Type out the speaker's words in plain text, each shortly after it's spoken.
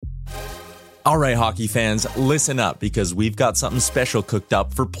All right, hockey fans, listen up because we've got something special cooked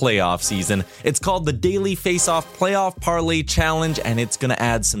up for playoff season. It's called the Daily Face-Off Playoff Parlay Challenge, and it's going to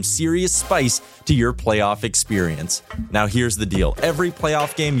add some serious spice to your playoff experience. Now, here's the deal. Every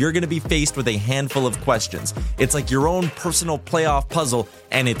playoff game, you're going to be faced with a handful of questions. It's like your own personal playoff puzzle,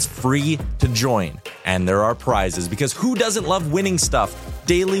 and it's free to join. And there are prizes, because who doesn't love winning stuff?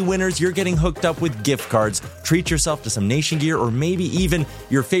 Daily winners, you're getting hooked up with gift cards. Treat yourself to some Nation gear or maybe even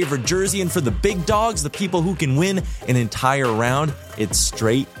your favorite jersey. And for the big dogs, the people who can win an entire round, it's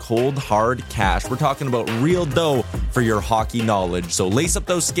straight, cold, hard cash. We're talking about real dough for your hockey knowledge. So lace up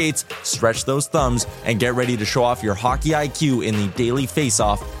those skates, stretch those thumbs, and get ready to show off your hockey IQ in the Daily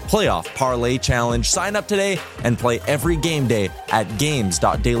Face-Off Playoff Parlay Challenge. Sign up today and play every game day at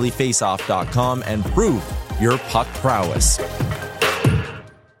games.dailyfaceoff.com and prove your puck prowess.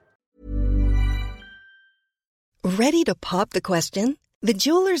 Ready to pop the question? The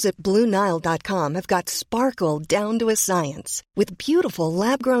jewelers at BlueNile.com have got sparkle down to a science with beautiful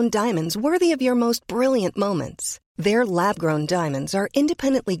lab-grown diamonds worthy of your most brilliant moments. Their lab-grown diamonds are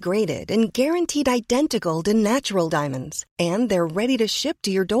independently graded and guaranteed identical to natural diamonds, and they're ready to ship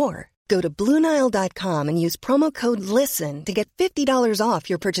to your door. Go to BlueNile.com and use promo code LISTEN to get $50 off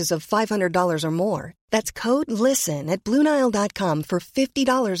your purchase of $500 or more. That's code LISTEN at BlueNile.com for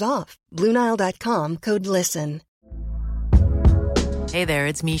 $50 off. BlueNile.com, code LISTEN. Hey there,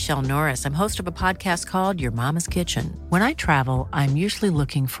 it's Michelle Norris. I'm host of a podcast called Your Mama's Kitchen. When I travel, I'm usually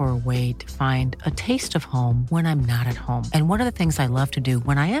looking for a way to find a taste of home when I'm not at home. And one of the things I love to do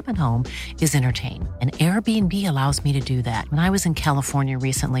when I am at home is entertain. And Airbnb allows me to do that. When I was in California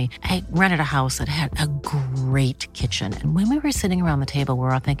recently, I rented a house that had a great kitchen. And when we were sitting around the table, we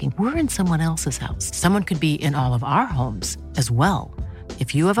were all thinking, we're in someone else's house. Someone could be in all of our homes as well.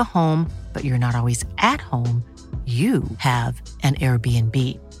 If you have a home, but you're not always at home, you have an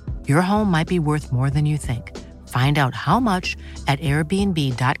Airbnb. Your home might be worth more than you think. Find out how much at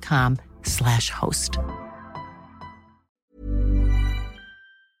airbnb.com/host.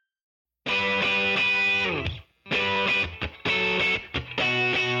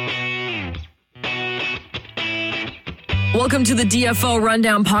 Welcome to the DFO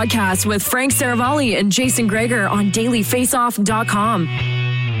Rundown Podcast with Frank Saravalli and Jason Greger on dailyfaceoff.com.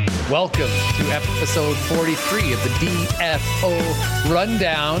 Welcome to episode 43 of the DFO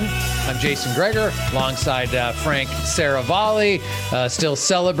Rundown. I'm Jason Greger alongside Frank Saravalli, still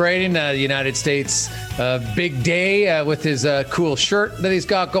celebrating the United States big day with his cool shirt that he's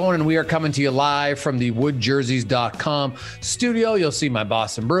got going. And we are coming to you live from the woodjerseys.com studio. You'll see my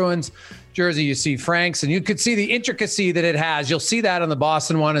Boston Bruins jersey, you see Frank's, and you could see the intricacy that it has. You'll see that on the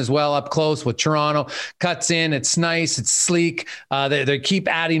Boston one as well, up close with Toronto. Cuts in, it's nice, it's sleek. They keep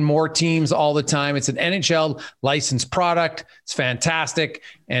adding more teams all the time. It's an NHL licensed product. It's fantastic.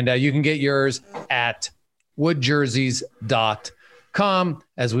 And you can get yours at woodjerseys.com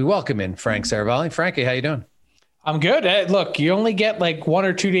as we welcome in Frank Saravalli. Frankie, how you doing? I'm good. Look, you only get like 1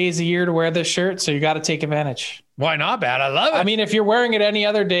 or 2 days a year to wear this shirt, so you got to take advantage. Why not, bad? I love it. I mean, if you're wearing it any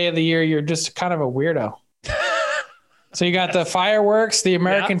other day of the year, you're just kind of a weirdo. So you got the fireworks, the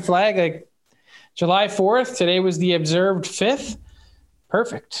American flag, like July 4th. Today was the observed 5th.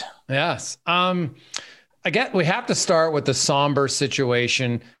 Perfect. Yes. We have to start with the somber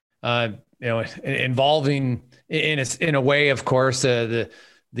situation, involving in a way, of course, the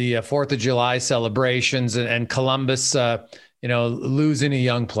 4th of July celebrations and Columbus, losing a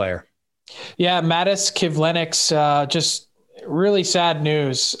young player. Yeah, Matis Kivlenieks, just really sad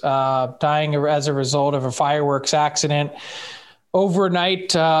news, dying as a result of a fireworks accident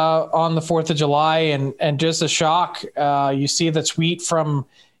overnight on the 4th of July, and just a shock. You see the tweet from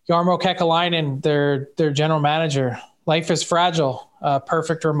Jarmo Kekalainen, their general manager. Life is fragile.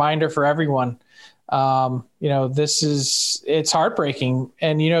 Perfect reminder for everyone. It's heartbreaking.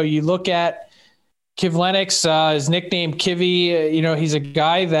 And, you look at Kivlenieks, his nickname Kivy, he's a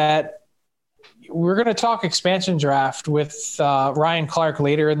guy that we're going to talk expansion draft with Ryan Clark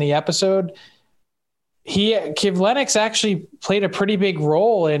later in the episode. Kivlenieks actually played a pretty big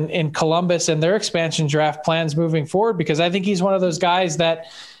role in Columbus and their expansion draft plans moving forward, because I think he's one of those guys that,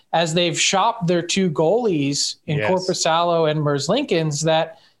 as they've shopped their 2 goalies in Korpisalo and Merzlikins,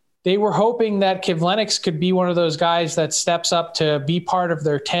 that they were hoping that Kivlenieks could be one of those guys that steps up to be part of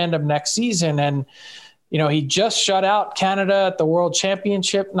their tandem next season. And, he just shut out Canada at the World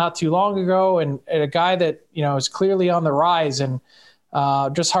Championship not too long ago, and a guy that, is clearly on the rise, and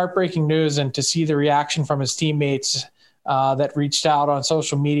just heartbreaking news. And to see the reaction from his teammates that reached out on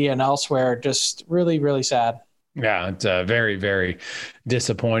social media and elsewhere, just really, really sad. Yeah, it's very, very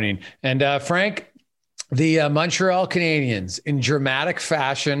disappointing. And Frank, The Montreal Canadiens in dramatic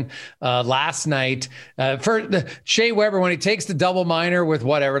fashion last night for Shea Weber, when he takes the double minor with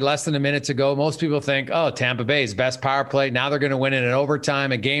less than a minute to go, most people think, oh, Tampa Bay's best power play. Now they're going to win it in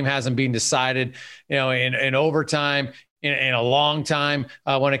overtime. A game hasn't been decided, in overtime in a long time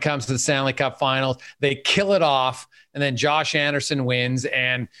when it comes to the Stanley Cup Finals. They kill it off, and then Josh Anderson wins,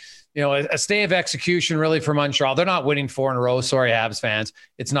 and a stay of execution really for Montreal. They're not winning 4 in a row. Sorry, Habs fans.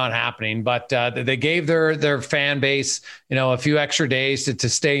 It's not happening. But they gave their fan base, a few extra days to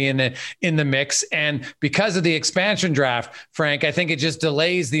stay in the mix. And because of the expansion draft, Frank, I think it just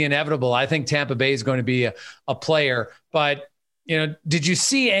delays the inevitable. I think Tampa Bay is going to be a player. But, did you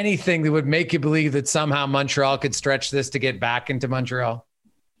see anything that would make you believe that somehow Montreal could stretch this to get back into Montreal?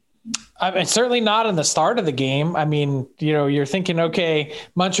 I mean, certainly not in the start of the game. I mean, you're thinking, okay,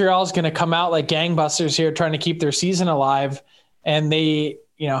 Montreal's going to come out like gangbusters here trying to keep their season alive. And they,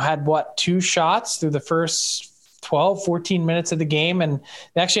 had 2 shots through the first 12, 14 minutes of the game. And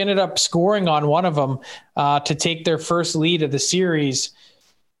they actually ended up scoring on one of them to take their first lead of the series.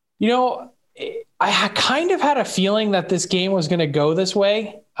 I kind of had a feeling that this game was going to go this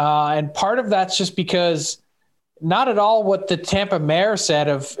way. And part of that's just because not at all what the Tampa mayor said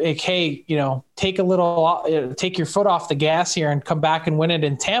of, like, hey, take your foot off the gas here and come back and win it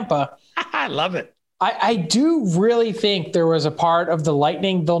in Tampa. I love it. I do really think there was a part of the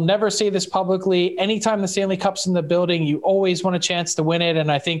Lightning. They'll never say this publicly. Anytime the Stanley Cup's in the building, you always want a chance to win it.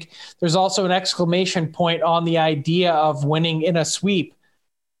 And I think there's also an exclamation point on the idea of winning in a sweep.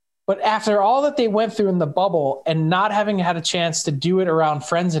 But after all that they went through in the bubble and not having had a chance to do it around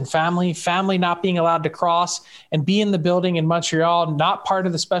friends and family not being allowed to cross and be in the building in Montreal, not part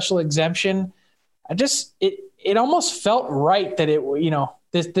of the special exemption, it almost felt right that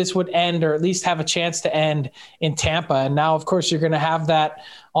this would end, or at least have a chance to end in Tampa. And now, of course, you're going to have that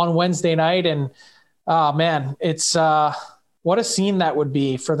on Wednesday night. And man, it's what a scene that would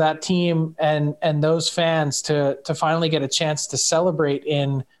be for that team and those fans to finally get a chance to celebrate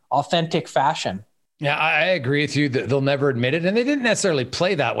in authentic fashion. Yeah, I agree with you that they'll never admit it. And they didn't necessarily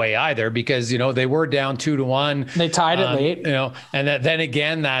play that way either, because, they were down 2-1. They tied it late. And then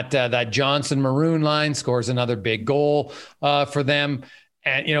again, that Johnson Maroon line scores another big goal for them.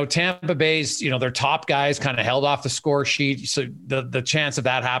 And, Tampa Bay's, their top guys kind of held off the score sheet. So the chance of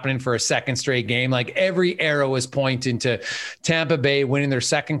that happening for a second straight game, like every arrow is pointing to Tampa Bay winning their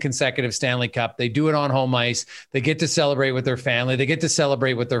second consecutive Stanley Cup. They do it on home ice. They get to celebrate with their family. They get to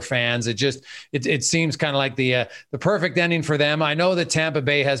celebrate with their fans. It seems kind of like the perfect ending for them. I know that Tampa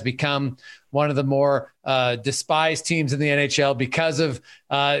Bay has become one of the more despised teams in the NHL because of,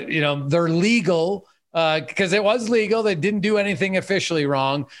 their legal, because it was legal. They didn't do anything officially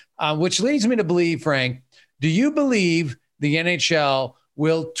wrong, which leads me to believe, Frank, do you believe the NHL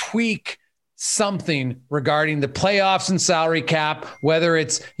will tweak something regarding the playoffs and salary cap, whether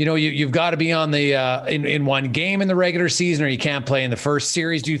it's, you've got to be on the in one game in the regular season, or you can't play in the first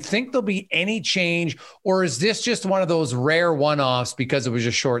series? Do you think there'll be any change, or is this just one of those rare one-offs because it was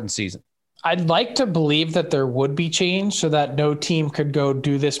a shortened season? I'd like to believe that there would be change so that no team could go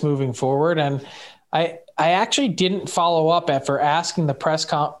do this moving forward. And I actually didn't follow up after asking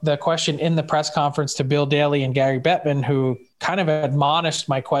the question in the press conference to Bill Daly and Gary Bettman, who kind of admonished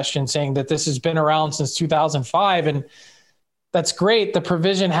my question, saying that this has been around since 2005. And that's great. The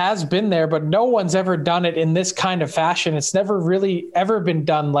provision has been there, but no one's ever done it in this kind of fashion. It's never really ever been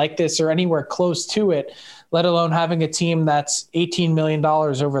done like this or anywhere close to it, let alone having a team that's $18 million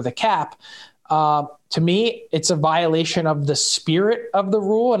over the cap. To me, it's a violation of the spirit of the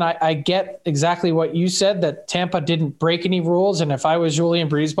rule. And I get exactly what you said, that Tampa didn't break any rules. And if I was Julien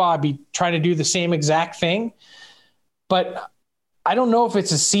Brisebois, I'd be trying to do the same exact thing. But I don't know if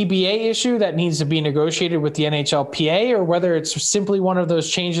it's a CBA issue that needs to be negotiated with the NHLPA, or whether it's simply one of those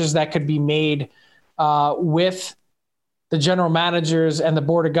changes that could be made with the general managers and the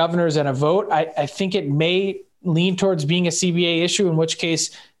board of governors and a vote. I think it may lean towards being a CBA issue, in which case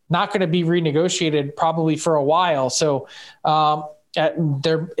not going to be renegotiated probably for a while. So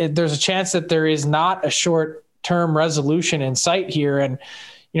there's a chance that there is not a short-term resolution in sight here. And,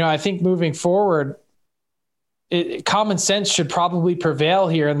 I think moving forward, common sense should probably prevail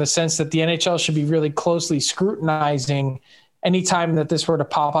here, in the sense that the NHL should be really closely scrutinizing any time that this were to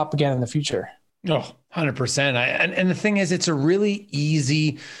pop up again in the future. Oh, 100%. And the thing is, it's a really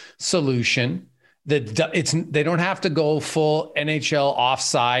easy solution. They don't have to go full NHL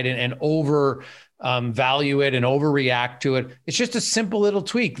offside and over value it and overreact to it. It's just a simple little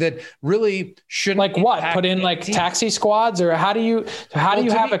tweak that really shouldn't. Like what? Put in like taxi squads, or how do you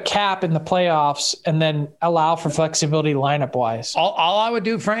have a cap in the playoffs and then allow for flexibility lineup wise? All I would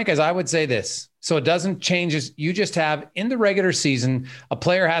do, Frank, is I would say this: So it doesn't change. You just have in the regular season, a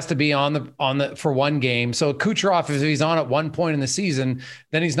player has to be on the for one game. So Kucherov, if he's on at one point in the season,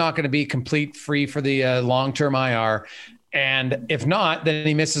 then he's not going to be complete free for the long-term IR. And if not, then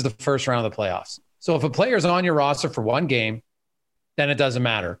he misses the first round of the playoffs. So if a player's on your roster for one game, then it doesn't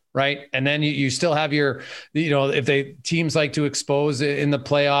matter, right? And then you still have your, if teams like to expose in the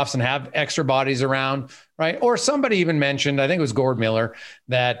playoffs and have extra bodies around, right? Or somebody even mentioned, I think it was Gord Miller,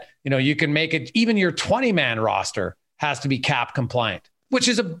 that, you can make it, even your 20-man roster has to be cap compliant, which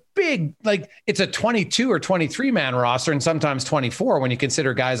is a big, it's a 22 or 23-man roster and sometimes 24 when you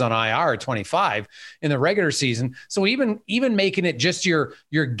consider guys on IR at 25 in the regular season. So even making it just your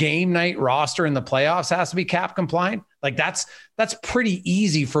game night roster in the playoffs has to be cap compliant. That's pretty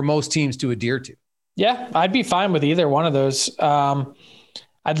easy for most teams to adhere to. Yeah, I'd be fine with either one of those.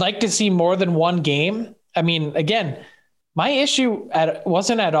 I'd like to see more than one game. I mean, again, my issue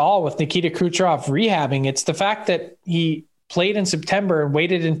wasn't at all with Nikita Kucherov rehabbing. It's the fact that he played in September and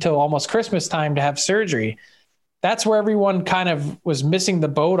waited until almost Christmas time to have surgery. That's where everyone kind of was missing the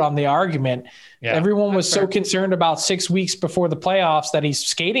boat on the argument. Yeah, everyone was so concerned about 6 weeks before the playoffs that he's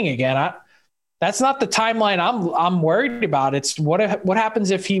skating again. That's not the timeline I'm worried about. It's what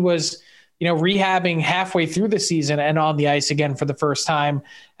happens if he was, rehabbing halfway through the season and on the ice again for the first time,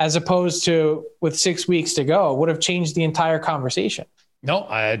 as opposed to with 6 weeks to go. It would have changed the entire conversation. No,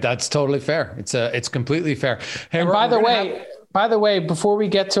 that's totally fair. It's completely fair. Hey, and by the way, before we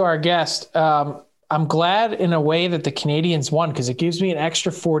get to our guest, I'm glad in a way that the Canadians won, because it gives me an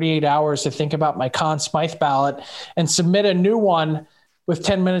extra 48 hours to think about my Conn Smythe ballot and submit a new one with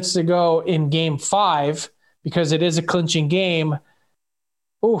 10 minutes to go in Game 5, because it is a clinching game.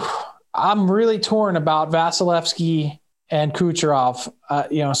 Ooh, I'm really torn about Vasilevsky and Kucherov.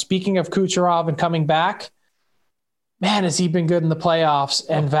 Speaking of Kucherov and coming back, man, has he been good in the playoffs,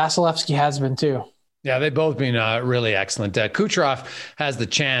 and Vasilevsky has been too. Yeah, they've both been really excellent. Kucherov has the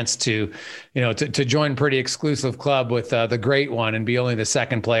chance to join pretty exclusive club with the great one and be only the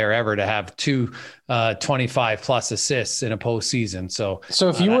second player ever to have two 25 plus assists in a postseason. So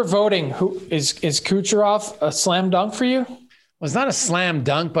if you were voting, who is Kucherov a slam dunk for you? Well, it's not a slam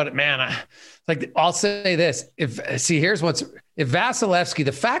dunk, but man, I'll say this. If Vasilevsky,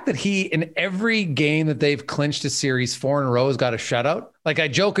 the fact that he, in every game that they've clinched a series 4 in a row, has got a shutout. Like I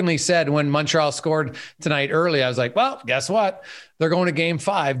jokingly said when Montreal scored tonight early, I was like, well, guess what? They're going to Game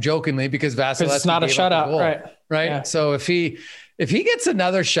 5 jokingly because Vasilevsky it's not a shutout, right? Yeah. So if he gets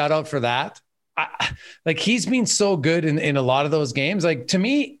another shutout for that, he's been so good in a lot of those games. To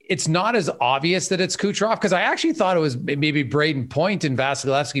me, it's not as obvious that it's Kucherov, because I actually thought it was maybe Braden Point and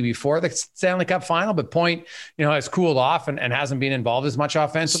Vasilevsky before the Stanley Cup final, but Point, has cooled off and hasn't been involved as much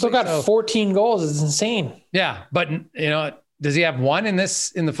offensively. Still got 14 goals. It's insane. Yeah. But, does he have one in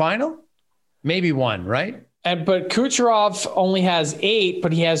the final? Maybe one, right? But Kucherov only has 8,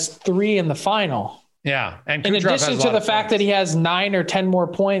 but he has 3 in the final. Yeah. And in addition to the fact that he has 9 or 10 more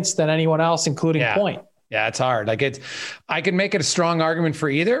points than anyone else, including Point. Yeah, it's hard. I can make it a strong argument for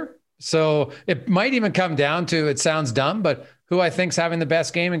either. So it might even come down to, it sounds dumb, but who I think's having the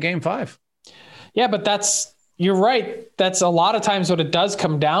best game in Game 5. Yeah, but you're right. That's a lot of times what it does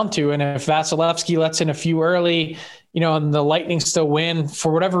come down to. And if Vasilevsky lets in a few early, and the Lightning still win,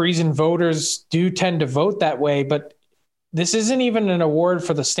 for whatever reason, voters do tend to vote that way. But this isn't even an award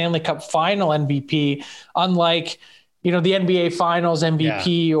for the Stanley Cup final MVP, unlike, the NBA Finals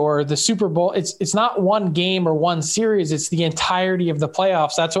MVP or the Super Bowl. It's not one game or one series. It's the entirety of the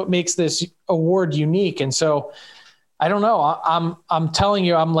playoffs. That's what makes this award unique. And so I don't know. I'm telling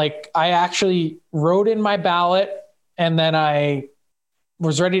you, I actually wrote in my ballot and then I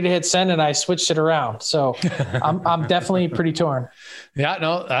was ready to hit send and I switched it around. So I'm definitely pretty torn. Yeah,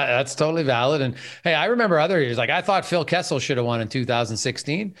 no, that's totally valid. And hey, I remember other years, I thought Phil Kessel should have won in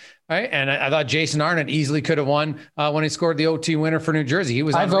 2016. Right. And I thought Jason Arnott easily could have won when he scored the OT winner for New Jersey.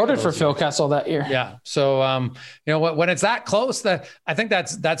 I voted for Phil Kessel that year. Yeah. So, when it's that close, that I think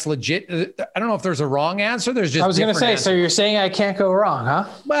that's legit. I don't know if there's a wrong answer. There's just, I was going to say, so you're saying I can't go wrong, huh?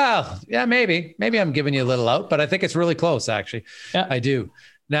 Well, yeah, maybe I'm giving you a little out, but I think it's really close, actually. Yeah, I do.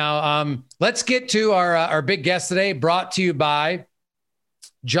 Now, let's get to our big guest today, brought to you by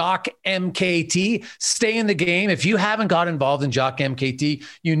Jock MKT. Stay in the game. If you haven't got involved in Jock MKT,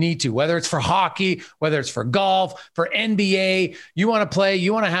 you need to, whether it's for hockey, whether it's for golf, for NBA, you want to play,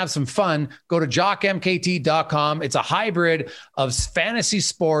 you want to have some fun, go to jockmkt.com. It's a hybrid of fantasy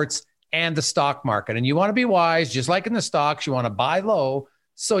sports and the stock market. And you want to be wise, just like in the stocks, you want to buy low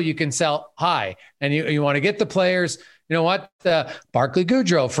so you can sell high. And you want to get the players, You know what? Barclay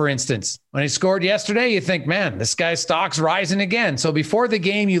Goodrow, for instance, when he scored yesterday, you think, man, this guy's stock's rising again. So before the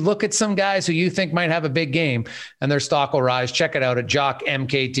game, you look at some guys who you think might have a big game and their stock will rise. Check it out at Jock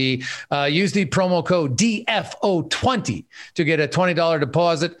MKT. Use the promo code DFO20 to get a $20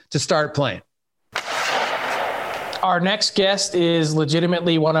 deposit to start playing. Our next guest is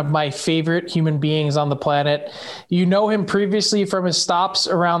legitimately one of my favorite human beings on the planet. You know him previously from his stops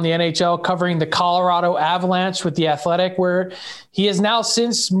around the NHL covering the Colorado Avalanche with The Athletic, where he has now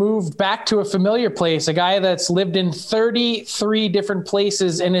since moved back to a familiar place, a guy that's lived in 33 different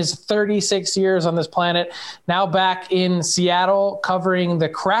places in his 36 years on this planet, now back in Seattle covering the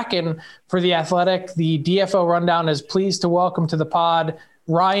Kraken for The Athletic. The DFO Rundown is pleased to welcome to the pod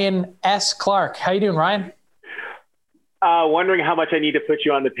Ryan S. Clark. How you doing, Ryan? Wondering how much I need to put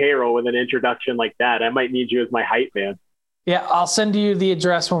you on the payroll with an introduction like that. I might need you as my hype man. Yeah, I'll send you the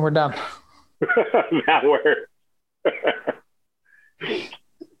address when we're done. That works.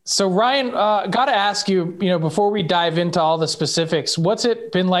 So Ryan, got to ask you, before we dive into all the specifics, what's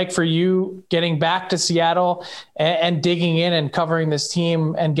it been like for you getting back to Seattle and digging in and covering this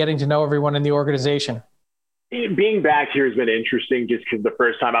team and getting to know everyone in the organization? Being back here has been interesting just because the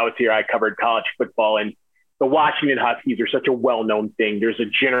first time I was here, I covered college football, and the Washington Huskies are such a well-known thing. There's a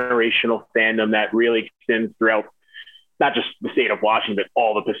generational fandom that really extends throughout not just the state of Washington, but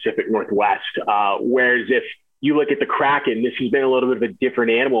all the Pacific Northwest. Whereas if you look at the Kraken, this has been a little bit of a different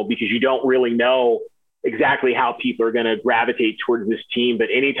animal because you don't really know exactly how people are going to gravitate towards this team. But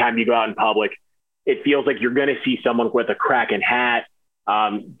anytime you go out in public, it feels like you're going to see someone with a Kraken hat.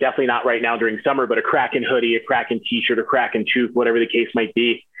 Definitely not right now during summer, but a Kraken hoodie, a Kraken t-shirt, a Kraken tooth, whatever the case might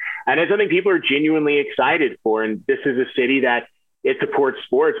be. And it's something people are genuinely excited for. And this is a city that it supports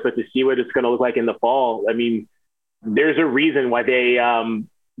sports, but to see what it's going to look like in the fall, I mean, there's a reason why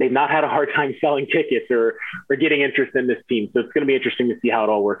they've not had a hard time selling tickets or getting interest in this team. So it's going to be interesting to see how it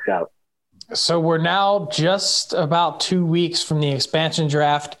all works out. So we're now just about 2 weeks from the expansion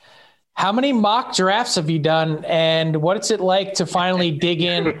draft. How many mock drafts have you done, and what's it like to finally dig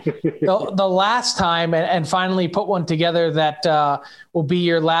in the last time and finally put one together that will be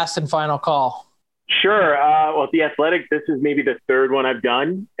your last and final call? Sure. Well, at The Athletic, this is maybe the third one I've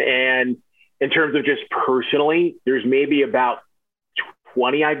done. And in terms of just personally, there's maybe about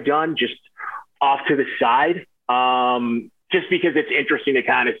 20 I've done just off to the side, just because it's interesting to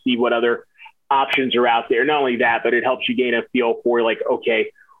kind of see what other options are out there. Not only that, but it helps you gain a feel for like,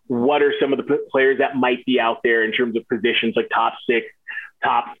 okay, what are some of the players that might be out there in terms of positions like top 6,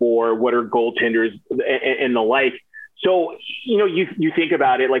 top 4, what are goaltenders and the like. So, you think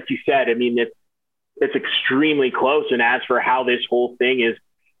about it, like you said, I mean, it's extremely close. And as for how this whole thing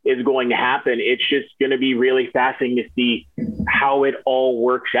is going to happen, it's just going to be really fascinating to see how it all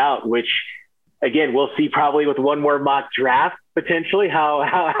works out, which again, we'll see probably with one more mock draft, potentially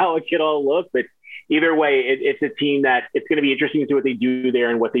how it could all look. But either way, it's a team that it's going to be interesting to see what they do there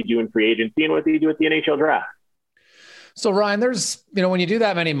and what they do in free agency and what they do at the NHL draft. So Ryan, there's, when you do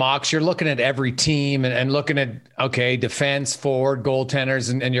that many mocks, you're looking at every team and looking at, okay, defense, forward,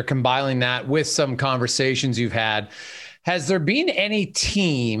 goaltenders, and you're combining that with some conversations you've had. Has there been any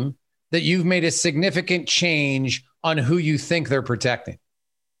team that you've made a significant change on who you think they're protecting?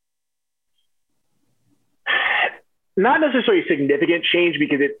 Not necessarily significant change,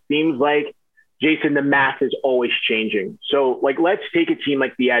 because it seems like, Jason, the math is always changing. So, let's take a team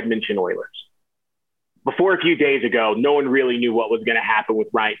like the Edmonton Oilers. Before a few days ago, no one really knew what was going to happen with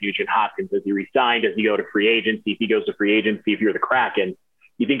Ryan Nugent-Hopkins. Does he resign? Does he go to free agency? If he goes to free agency, if you're the Kraken,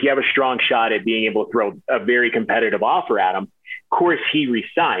 you think you have a strong shot at being able to throw a very competitive offer at him. Of course, he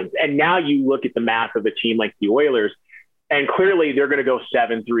resigns. And now you look at the math of a team like the Oilers, and clearly they're going to go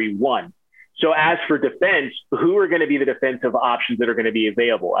 7-3-1. So as for defense, who are going to be the defensive options that are going to be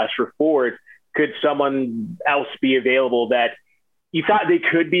available? As for forwards, could someone else be available that you thought they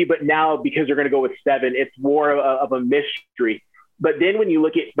could be, but now because they're going to go with 7, it's more of a mystery. But then when you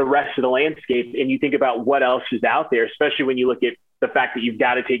look at the rest of the landscape and you think about what else is out there, especially when you look at the fact that you've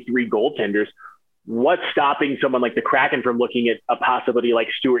got to take 3 goaltenders, what's stopping someone like the Kraken from looking at a possibility like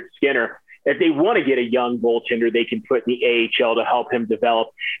Stuart Skinner? If they want to get a young goaltender, they can put in the AHL to help him develop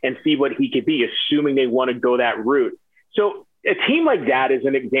and see what he could be, assuming they want to go that route. So a team like that is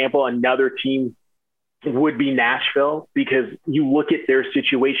an example. Another team would be Nashville, because you look at their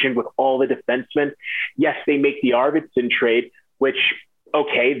situation with all the defensemen. Yes, they make the Arvidsson trade, which,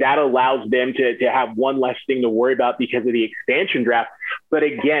 okay, that allows them to have one less thing to worry about because of the expansion draft. But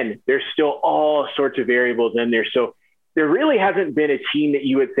again, there's still all sorts of variables in there. So there really hasn't been a team that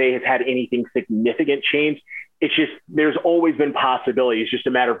you would say has had anything significant change. It's just, there's always been possibilities. It's just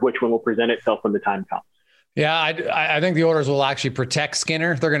a matter of which one will present itself when the time comes. Yeah, I think the Oilers will actually protect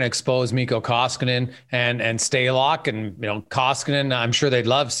Skinner. They're going to expose Mikko Koskinen and Stalock, and Koskinen. I'm sure they'd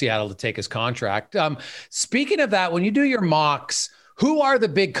love Seattle to take his contract. Speaking of that, when you do your mocks, who are the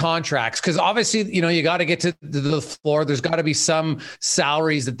big contracts? Because obviously, you got to get to the floor. There's got to be some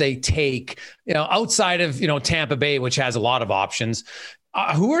salaries that they take, outside of Tampa Bay, which has a lot of options.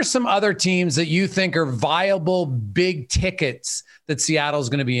 Who are some other teams that you think are viable big tickets that Seattle's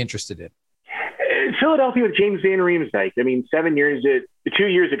going to be interested in? Philadelphia with James Van Riemsdyk. I mean, 2 years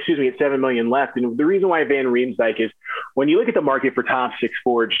at $7 million left. And the reason why Van Riemsdyk is, when you look at the market for top six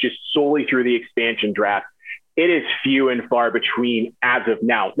forwards, just solely through the expansion draft, it is few and far between as of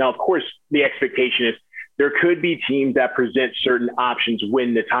now. Now, of course, the expectation is there could be teams that present certain options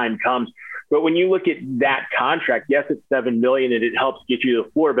when the time comes. But when you look at that contract, yes, it's $7 million and it helps get you to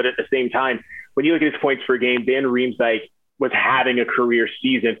the floor. But at the same time, when you look at his points per game, Van Riemsdyk was having a career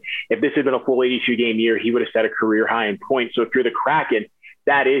season. If this had been a full 82-game year, he would have set a career high in points. So if you're the Kraken,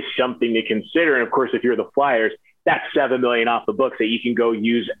 that is something to consider. And of course, if you're the Flyers, that's $7 million off the books that you can go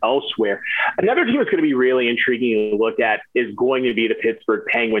use elsewhere. Another team that's going to be really intriguing to look at is going to be the Pittsburgh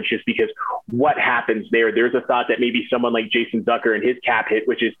Penguins, just because what happens there. There's a thought that maybe someone like Jason Zucker and his cap hit,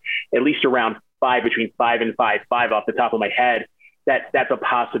 which is at least around between 5 and 5.5 off the top of my head, that's a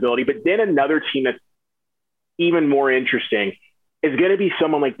possibility. But then another team that's even more interesting is going to be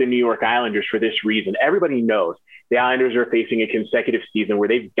someone like the New York Islanders for this reason. Everybody knows the Islanders are facing a consecutive season where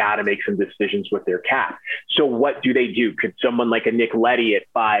they've got to make some decisions with their cap. So what do they do? Could someone like a Nick Leddy at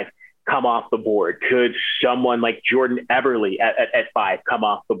 5 come off the board? Could someone like Jordan Eberle at 5 come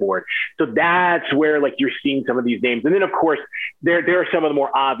off the board? So that's where you're seeing some of these names. And then of course, there are some of the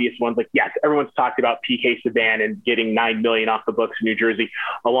more obvious ones. Yes, everyone's talked about PK Subban and getting $9 million off the books in New Jersey,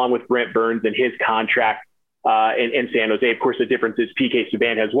 along with Brent Burns and his contract in San Jose. Of course, the difference is PK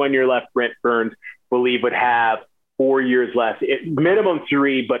Subban has 1 year left. Brent Burns, believe, would have 4 years left, minimum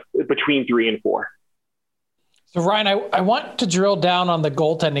 3, but between 3 and 4. So Ryan, I want to drill down on the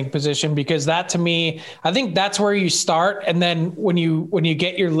goaltending position, because that, to me, I think that's where you start. And then when you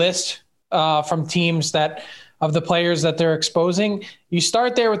get your list from teams of the players that they're exposing, you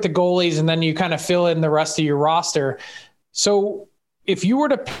start there with the goalies, and then you kind of fill in the rest of your roster. So if you were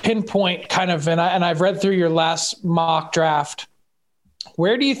to pinpoint kind of, and I've read through your last mock draft,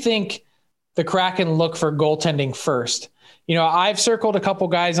 where do you think the Kraken look for goaltending first? I've circled a couple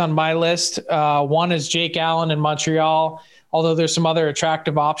guys on my list. One is Jake Allen in Montreal, although there's some other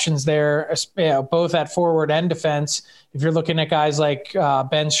attractive options there, both at forward and defense. If you're looking at guys like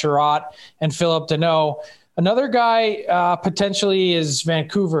Ben Sherratt and Philip Deneau. Another guy potentially is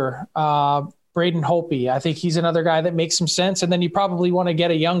Vancouver, Braden Holtby. I think he's another guy that makes some sense. And then you probably want to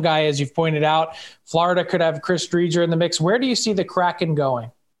get a young guy, as you've pointed out. Florida could have Chris Driedger in the mix. Where do you see the Kraken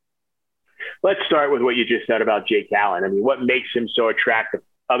going? Let's start with what you just said about Jake Allen. I mean, what makes him so attractive,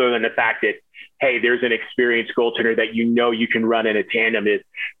 other than the fact that, hey, there's an experienced goaltender that you can run in a tandem, is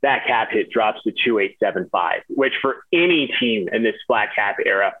that cap hit drops to 2.875, which for any team in this flat cap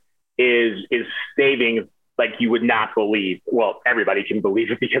era is saving like you would not believe. Well, everybody can believe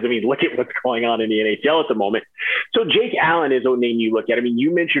it, because, look at what's going on in the NHL at the moment. So Jake Allen is a name you look at.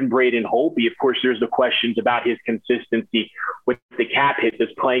 You mentioned Braden Holtby. Of course, there's the questions about his consistency with the cap hit. Does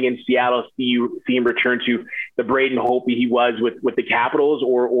playing in Seattle see him return to the Braden Holtby he was with the Capitals,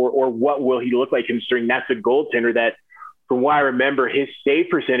 or what will he look like, considering that's a goaltender that, from what I remember, his save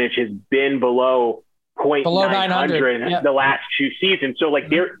percentage has been below 900 the last 2 seasons. So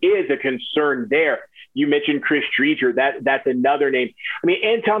there is a concern there. You mentioned Chris Driedger. That's another name.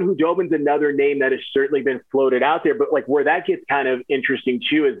 Anton Khudobin's another name that has certainly been floated out there. But where that gets kind of interesting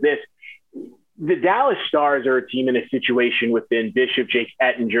too is this: the Dallas Stars are a team in a situation with Ben Bishop, Jake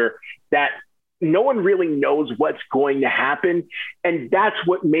Ettinger, that no one really knows what's going to happen. And that's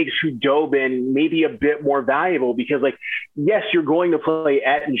what makes Khudobin maybe a bit more valuable, because yes, you're going to play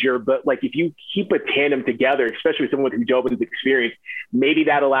Ettinger, but if you keep a tandem together, especially with someone with Khudobin's experience, maybe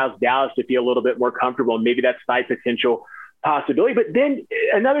that allows Dallas to feel a little bit more comfortable, and maybe that's high potential possibility. But then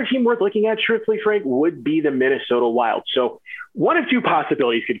another team worth looking at, truthfully, Frank, would be the Minnesota Wild. So one of 2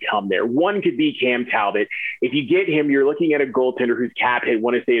 possibilities could come there. One could be Cam Talbot. If you get him, you're looking at a goaltender whose cap hit,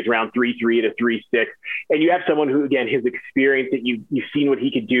 want to say, is around 3.3 to 3.6. And you have someone who, again, his experience, that you've seen what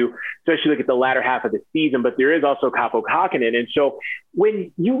he could do, especially at the latter half of the season. But there is also Kaapo Kähkönen. And so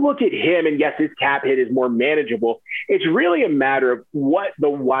when you look at him, and yes, his cap hit is more manageable, it's really a matter of what the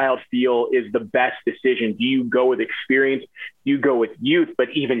Wild feel is the best decision. Do you go with experience? Do you go with youth? But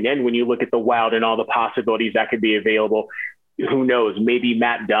even then, when you look at the Wild and all the possibilities that could be available, who knows? Maybe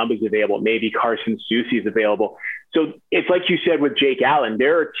Matt Dumb is available. Maybe Carson Soucy is available. So it's like you said with Jake Allen,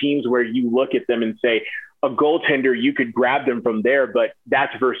 there are teams where you look at them and say, a goaltender, you could grab them from there, but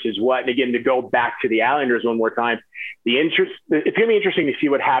that's versus what? And again, to go back to the Islanders one more time, it's going to be interesting to see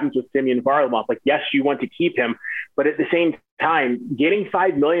what happens with Semyon Varlamov. Like, yes, you want to keep him, but at the same time, getting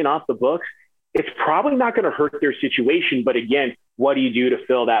 $5 million off the books, it's probably not going to hurt their situation. But again, what do you do to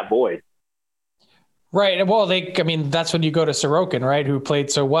fill that void? Right. Well, that's when you go to Sorokin, right, who played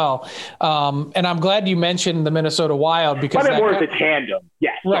so well. And I'm glad you mentioned the Minnesota Wild because more as a tandem.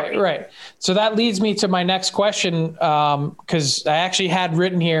 Yes. Right. So that leads me to my next question, because I actually had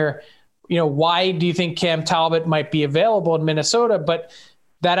written here, why do you think Cam Talbot might be available in Minnesota? But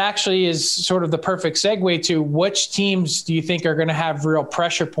that actually is sort of the perfect segue to which teams do you think are going to have real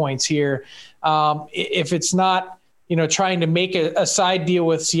pressure points here? If it's not, trying to make a side deal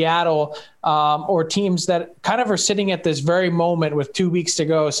with Seattle, or teams that kind of are sitting at this very moment with 2 weeks to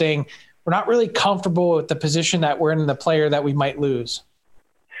go saying, we're not really comfortable with the position that we're in, the player that we might lose.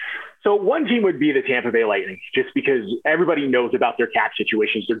 So one team would be the Tampa Bay Lightning, just because everybody knows about their cap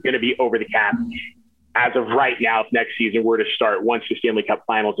situations. They're going to be over the cap as of right now, if next season were to start once the Stanley Cup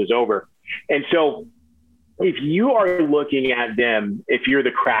Finals is over. And so if you are looking at them, if you're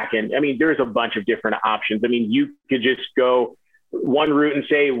the Kraken, there's a bunch of different options. You could just go one route and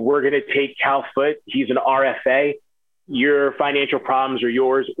say, we're going to take Cal Foote. He's an RFA. Your financial problems are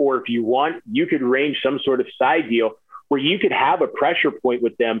yours. Or if you want, you could arrange some sort of side deal where you could have a pressure point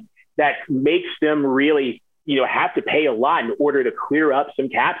with them that makes them really, have to pay a lot in order to clear up some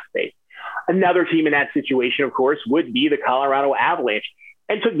cap space. Another team in that situation, of course, would be the Colorado Avalanche.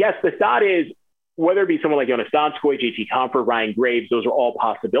 And so, yes, the thought is, whether it be someone like Jonas Donskoy, JT Compher, Ryan Graves, those are all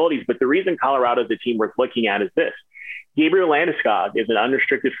possibilities. But the reason Colorado is the team worth looking at is this. Gabriel Landeskog is an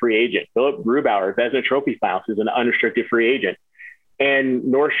unrestricted free agent. Philip Grubauer, Vezina Trophy finalist, is an unrestricted free agent. And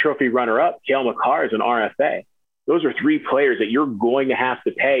Norris Trophy runner-up, Cale Makar, is an RFA. Those are three players that you're going to have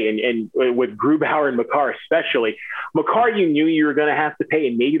to pay. And with Grubauer and Makar especially, Makar you knew you were going to have to pay,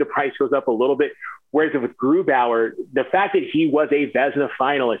 and maybe the price goes up a little bit. Whereas with Grubauer, the fact that he was a Vezina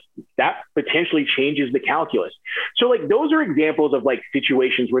finalist, that potentially changes the calculus. So those are examples of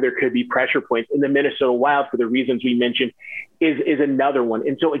situations where there could be pressure points. In the Minnesota Wild, for the reasons we mentioned, is another one.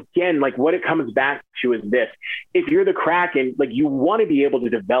 And so again, what it comes back to is this. If you're the Kraken, you want to be able to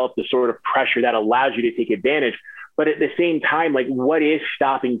develop the sort of pressure that allows you to take advantage. But at the same time, what is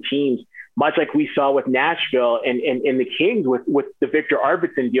stopping teams, much like we saw with Nashville and the Kings with the Victor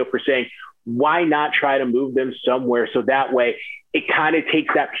Arvidsson deal, for saying, why not try to move them somewhere so that way it kind of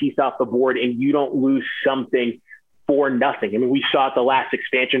takes that piece off the board and you don't lose something for nothing. We saw it the last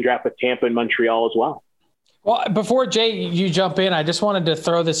expansion draft with Tampa and Montreal as well. Well, before Jay, you jump in, I just wanted to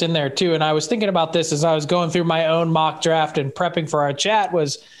throw this in there too. And I was thinking about this as I was going through my own mock draft and prepping for our chat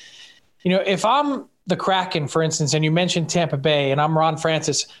was, if I'm the Kraken, for instance, and you mentioned Tampa Bay and I'm Ron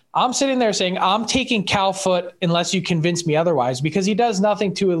Francis, I'm sitting there saying, I'm taking Cal Foote unless you convince me otherwise, because he does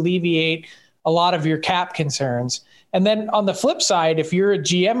nothing to alleviate a lot of your cap concerns. And then on the flip side, if you're a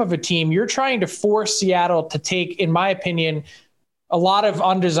GM of a team, you're trying to force Seattle to take, in my opinion, a lot of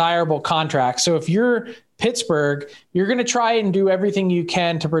undesirable contracts. So if you're Pittsburgh, you're going to try and do everything you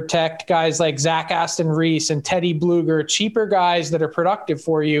can to protect guys like Zach Aston Reese and Teddy Bluger, cheaper guys that are productive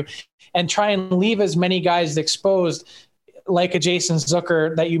for you, and try and leave as many guys exposed, like a Jason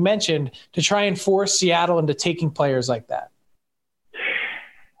Zucker that you mentioned, to try and force Seattle into taking players like that.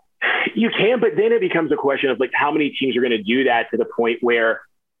 You can, but then it becomes a question of how many teams are going to do that, to the point where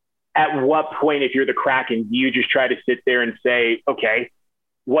at what point, if you're the Kraken, do you just try to sit there and say, okay,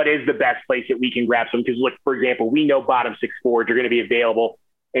 what is the best place that we can grab some? Because for example, we know bottom six forwards are going to be available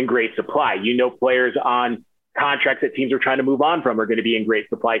in great supply. Players on contracts that teams are trying to move on from are going to be in great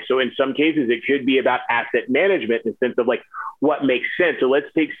supply. So in some cases, it could be about asset management in the sense of what makes sense. So let's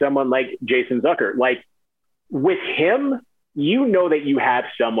take someone like Jason Zucker. With him, that you have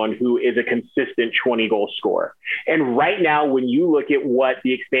someone who is a consistent 20-goal scorer. And right now, when you look at what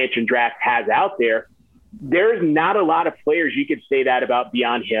the expansion draft has out there, there's not a lot of players you could say that about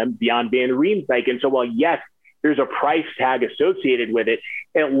beyond him, beyond Van Riemsdyk. And so while, yes, there's a price tag associated with it,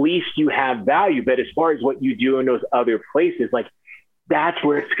 at least you have value. But as far as what you do in those other places, that's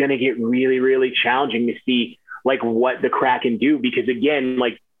where it's going to get really, really challenging to see what the Kraken do. Because again,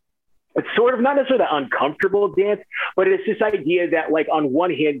 it's sort of not necessarily the uncomfortable dance, but it's this idea that on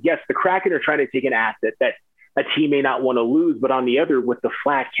one hand, yes, the Kraken are trying to take an asset that a team may not want to lose, but on the other, with the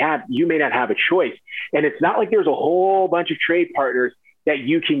flat cap, you may not have a choice. And it's not like there's a whole bunch of trade partners that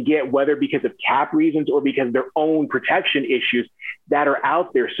you can get, whether because of cap reasons or because of their own protection issues that are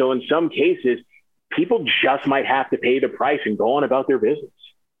out there. So in some cases, people just might have to pay the price and go on about their business.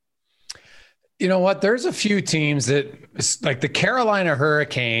 You know what? There's a few teams that, like the Carolina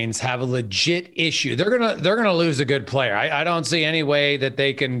Hurricanes, have a legit issue. They're gonna lose a good player. I don't see any way that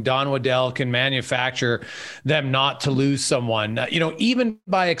Don Waddell can manufacture them not to lose someone. Even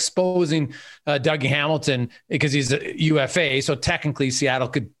by exposing Dougie Hamilton because he's a UFA, so technically Seattle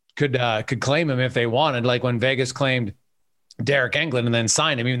could claim him if they wanted, like when Vegas claimed Derek Englund and then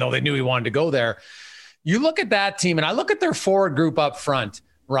signed him, even though they knew he wanted to go there. You look at that team, and I look at their forward group up front,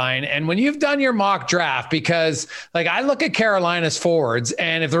 Ryan, and when you've done your mock draft, because like I look at Carolina's forwards,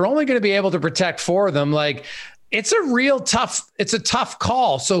 and if they're only going to be able to protect four of them, like it's a tough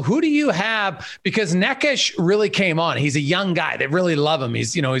call. So who do you have? Because Necas really came on. He's a young guy. They really love him.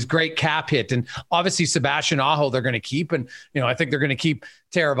 He's great cap hit. And obviously Sebastian Aho they're going to keep. And, I think they're going to keep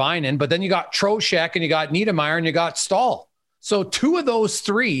Teravainen. But then you got Trocheck and you got Niedermayer and you got Stahl. So two of those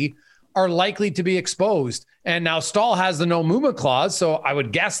three are likely to be exposed. And now Stahl has the no movement clause. So I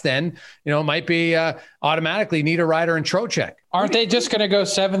would guess then, it might be automatically Niederreiter and Trocheck. Aren't they just going to go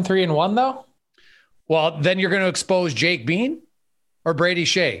 7-3-1 though? Well, then you're going to expose Jake Bean or Brady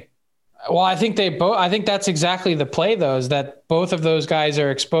Shea. Well, I think I think that's exactly the play though, is that both of those guys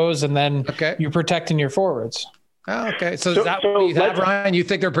are exposed and then you're protecting your forwards. Oh, okay. So is that what you have, Ryan? You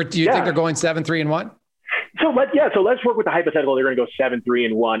think they're going 7-3-1? So let's work with the hypothetical. They're going to go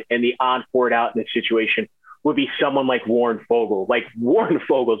 7-3-1, and the on forward out in this situation would be someone like Warren Fogle. Like Warren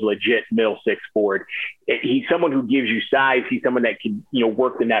Fogle's legit middle six forward. He's someone who gives you size. He's someone that can,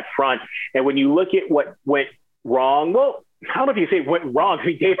 work in that front. And when you look at what went wrong, well, I don't know if you say went wrong. I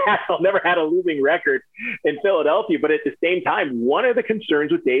mean, Dave Haxall never had a losing record in Philadelphia, but at the same time, one of the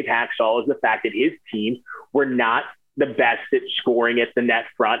concerns with Dave Haxall is the fact that his teams were not the best at scoring at the net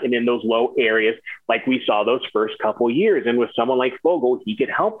front and in those low areas like we saw those first couple of years. And with someone like Fogle, he could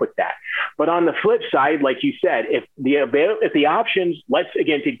help with that. But on the flip side, like you said, if the options, let's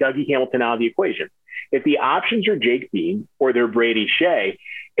again take Dougie Hamilton out of the equation. If the options are Jake Bean or they're Brady Shea,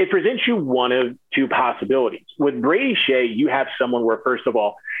 it presents you one of two possibilities. With Brady Shea, you have someone where, first of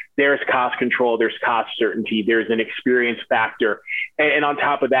all, there's cost control, there's cost certainty, there's an experience factor. And on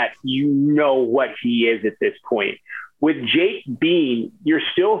top of that, you know what he is at this point. With Jake Bean, you're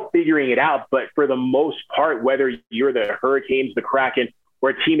still figuring it out, but for the most part, whether you're the Hurricanes, the Kraken,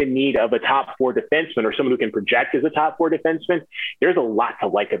 or a team in need of a top four defenseman or someone who can project as a top four defenseman, there's a lot to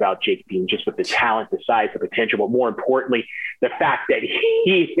like about Jake Bean, just with the talent, the size, the potential, but more importantly, the fact that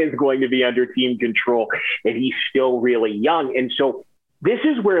he is going to be under team control and he's still really young. And so this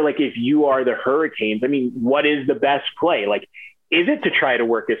is where, like, if you are the Hurricanes, I mean, what is the best play? Like, is it to try to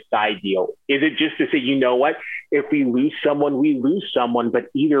work a side deal? Is it just to say, you know what, if we lose someone, we lose someone. But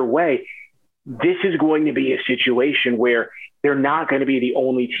either way, this is going to be a situation where they're not going to be the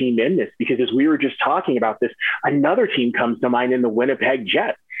only team in this, because as we were just talking about this, another team comes to mind in the Winnipeg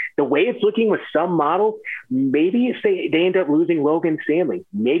Jets. The way it's looking with some models, maybe if they end up losing Logan Stanley,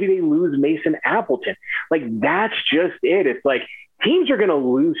 maybe they lose Mason Appleton. Like, that's just it. It's like teams are going to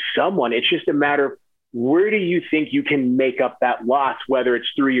lose someone. It's just a matter of where do you think you can make up that loss, whether it's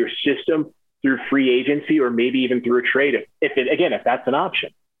through your system, through free agency, or maybe even through a trade, if that's an option.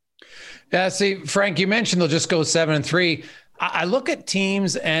 Yeah, see, Frank, you mentioned they'll just go 7-3. I look at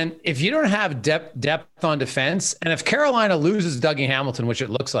teams, and if you don't have depth on defense, and if Carolina loses Dougie Hamilton, which it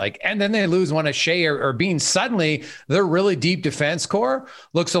looks like, and then they lose one of Shea or Bean, suddenly their really deep defense core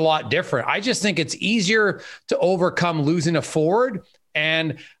looks a lot different. I just think it's easier to overcome losing a forward.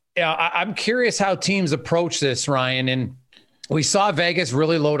 And I'm curious how teams approach this, Ryan. And we saw Vegas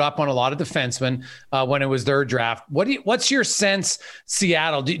really load up on a lot of defensemen when it was their draft. What's your sense,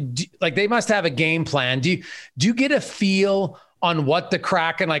 Seattle? Like, they must have a game plan. Do you get a feel on what the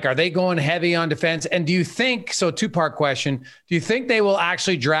Kraken, like, are they going heavy on defense? And do you think, so two-part question, do you think they will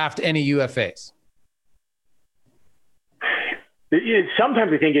actually draft any UFAs?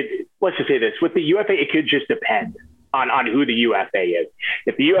 Sometimes I think let's just say this, with the UFA, it could just depend on who the UFA is.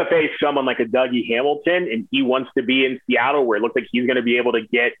 If the UFA is someone like a Dougie Hamilton and he wants to be in Seattle where it looks like he's going to be able to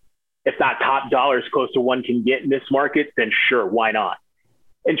get, if not top dollars, close to one can get in this market, then sure, why not?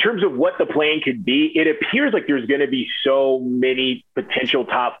 In terms of what the plan could be, it appears like there's going to be so many potential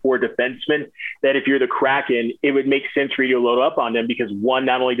top four defensemen that if you're the Kraken, it would make sense for you to load up on them because, one,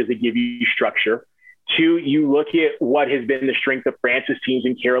 not only does it give you structure, two, you look at what has been the strength of Francis teams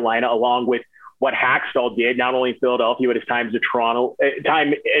in Carolina along with what Haxall did, not only in Philadelphia, but his time in Toronto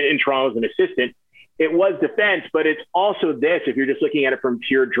as an assistant. It was defense, but it's also this, if you're just looking at it from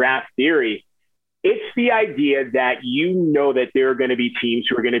pure draft theory, It's the idea that you know that there are going to be teams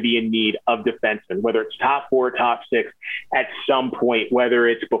who are going to be in need of defensemen, whether it's top 4, top 6 at some point, whether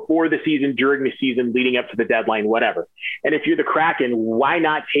it's before the season, during the season, leading up to the deadline, whatever. And if you're the Kraken, why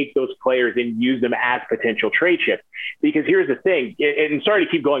not take those players and use them as potential trade chips? Because here's the thing, and sorry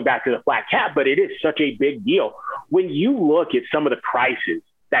to keep going back to the flat cap, but it is such a big deal. When you look at some of the prices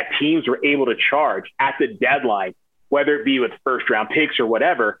that teams were able to charge at the deadline, whether it be with first round picks or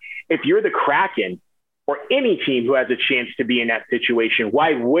whatever, if you're the Kraken or any team who has a chance to be in that situation,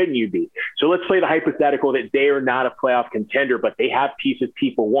 why wouldn't you be? So let's play the hypothetical that they are not a playoff contender, but they have pieces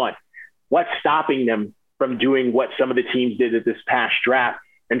people want. What's stopping them from doing what some of the teams did at this past draft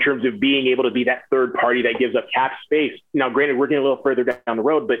in terms of being able to be that third party that gives up cap space? Now, granted, we're getting a little further down the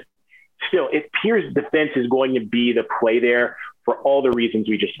road, but still, it appears defense is going to be the play there for all the reasons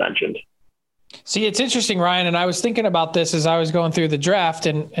we just mentioned. See, it's interesting, Ryan, and I was thinking about this as I was going through the draft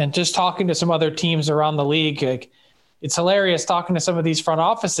and just talking to some other teams around the league. Like, it's hilarious talking to some of these front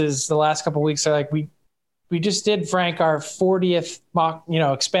offices the last couple of weeks. They're like, we just did, Frank, our 40th mock,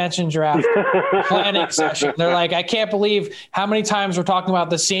 expansion draft planning session. They're like, I can't believe how many times we're talking about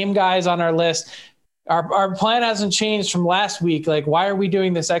the same guys on our list. Our plan hasn't changed from last week. Like, why are we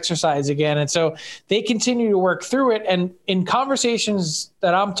doing this exercise again? And so they continue to work through it. And in conversations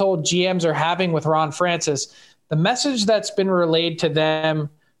that I'm told GMs are having with Ron Francis, the message that's been relayed to them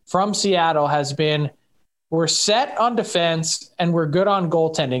from Seattle has been, we're set on defense and we're good on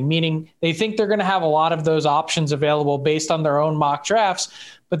goaltending, meaning they think they're going to have a lot of those options available based on their own mock drafts.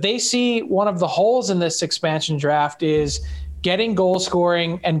 But they see one of the holes in this expansion draft is getting goal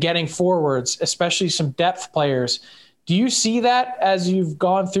scoring and getting forwards, especially some depth players. Do you see that as you've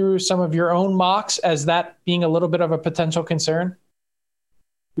gone through some of your own mocks as that being a little bit of a potential concern?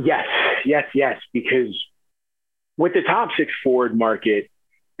 Yes. Because with the top 6 forward market,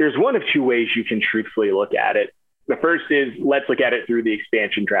 there's one of two ways you can truthfully look at it. The first is, let's look at it through the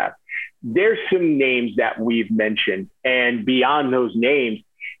expansion draft. There's some names that we've mentioned, and beyond those names,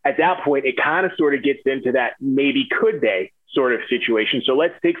 at that point, it kind of sort of gets into that maybe could they sort of situation. So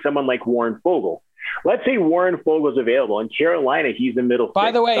let's take someone like Warren Fogle. Let's say Warren Fogle's available in Carolina. He's in middle.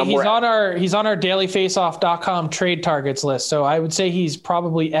 By the way, he's on our dailyfaceoff.com trade targets list. So I would say he's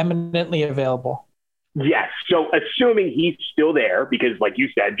probably eminently available. Yes. So assuming he's still there, because like you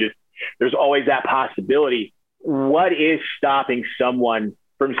said, just there's always that possibility. What is stopping someone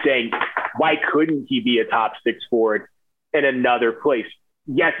from saying, why couldn't he be a top 6 forward in another place?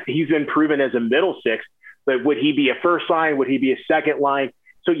 Yes, he's been proven as a middle 6, but would he be a first line? Would he be a second line?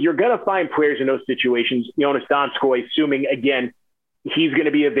 So you're going to find players in those situations. Jonas Donskoy, assuming, again, he's going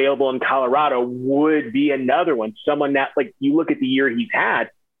to be available in Colorado, would be another one. Someone that, like, you look at the year he's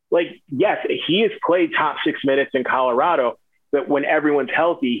had, like, yes, he has played top 6 minutes in Colorado, but when everyone's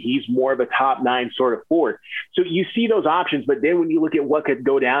healthy, he's more of a top 9 sort of forward. So you see those options, but then when you look at what could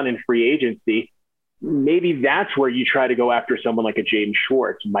go down in free agency, maybe that's where you try to go after someone like a Jaden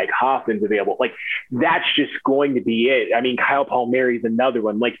Schwartz, Mike Hoffman's available. Like, that's just going to be it. I mean, Kyle Palmieri's another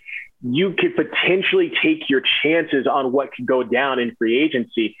one. Like, you could potentially take your chances on what could go down in free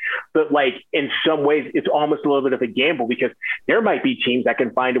agency. But like, in some ways, it's almost a little bit of a gamble, because there might be teams that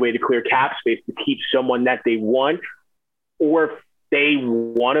can find a way to clear cap space to keep someone that they want, or if they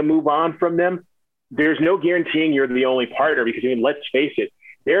want to move on from them, there's no guaranteeing you're the only partner, because, I mean, let's face it,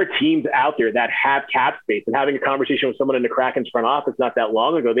 there are teams out there that have cap space. And having a conversation with someone in the Kraken's front office not that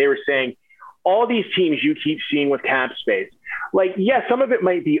long ago, they were saying, all these teams you keep seeing with cap space, like, yeah, some of it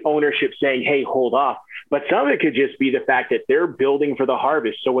might be ownership saying, hey, hold off. But some of it could just be the fact that they're building for the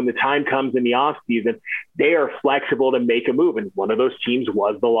harvest. So when the time comes in the off season, they are flexible to make a move. And one of those teams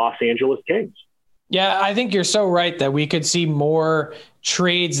was the Los Angeles Kings. Yeah, I think you're so right that we could see more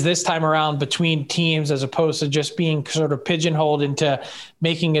trades this time around between teams, as opposed to just being sort of pigeonholed into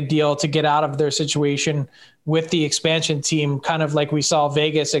making a deal to get out of their situation with the expansion team, kind of like we saw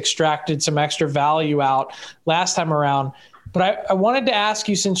Vegas extracted some extra value out last time around. But I wanted to ask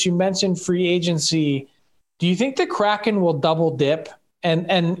you, since you mentioned free agency, do you think the Kraken will double dip? And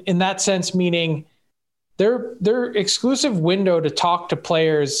in that sense, meaning their exclusive window to talk to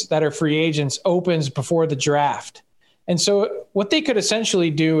players that are free agents opens before the draft. And so what they could essentially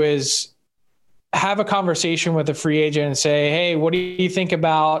do is have a conversation with a free agent and say, hey, what do you think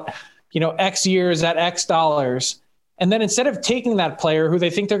about, X years at X dollars? And then instead of taking that player who they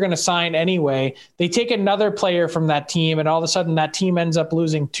think they're going to sign anyway, they take another player from that team, and all of a sudden that team ends up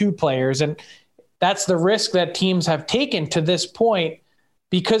losing 2 players. And that's the risk that teams have taken to this point,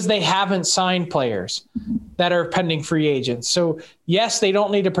 because they haven't signed players that are pending free agents. So yes, they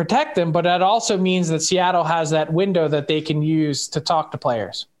don't need to protect them, but that also means that Seattle has that window that they can use to talk to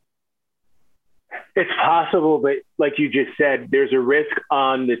players. It's possible, but like you just said, there's a risk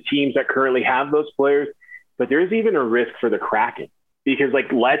on the teams that currently have those players, but there's even a risk for the Kraken because,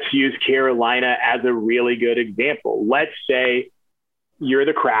 like, let's use Carolina as a really good example. Let's say you're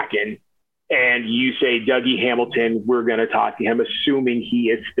the Kraken and you say, Dougie Hamilton, we're going to talk to him, assuming he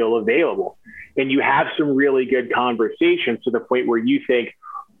is still available. And you have some really good conversations to the point where you think,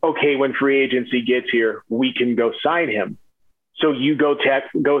 okay, when free agency gets here, we can go sign him. So you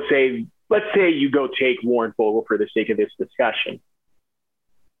let's say you go take Warren Foegele for the sake of this discussion.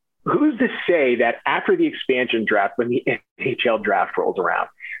 Who's to say that after the expansion draft, when the NHL draft rolls around,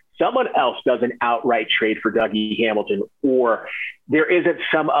 someone else does an outright trade for Dougie Hamilton, or there isn't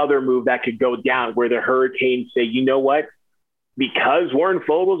some other move that could go down where the Hurricanes say, you know what, because Warren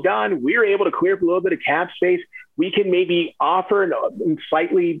Fogel's gone, we're able to clear up a little bit of cap space. We can maybe offer and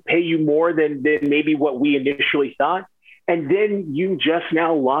slightly pay you more than maybe what we initially thought. And then you just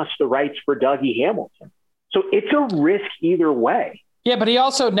now lost the rights for Dougie Hamilton. So it's a risk either way. Yeah, but he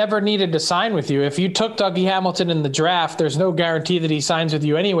also never needed to sign with you. If you took Dougie Hamilton in the draft, there's no guarantee that he signs with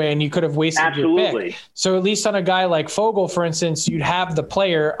you anyway, and you could have wasted your pick. So at least on a guy like Foegele, for instance, you'd have the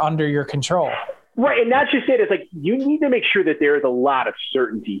player under your control. Right, and that's just it. It's like you need to make sure that there is a lot of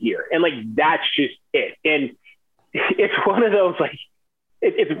certainty here. And, like, that's just it. And it's one of those, like,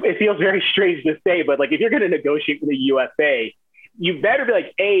 it feels very strange to say, but, like, if you're going to negotiate with a UFA, you better be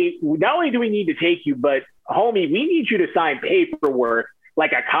like, hey, not only do we need to take you, but, homie, we need you to sign paperwork,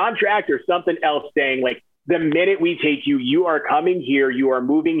 like a contract or something else saying, like, the minute we take you, you are coming here, you are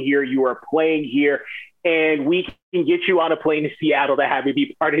moving here, you are playing here, and we can get you on a plane to Seattle to have you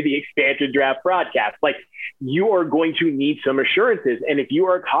be part of the expansion draft broadcast. Like, you are going to need some assurances. And if you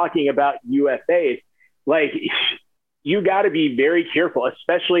are talking about UFAs, like, you got to be very careful,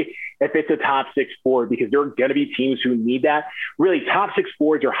 especially if it's a top 6 forward, because there are going to be teams who need that. Really, top 6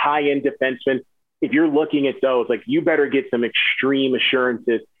 forwards are high-end defensemen. If you're looking at those, like, you better get some extreme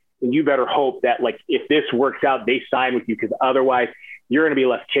assurances, and you better hope that, like, if this works out, they sign with you, because otherwise you're going to be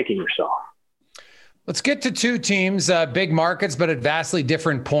left kicking yourself. Let's get to 2 teams, big markets, but at vastly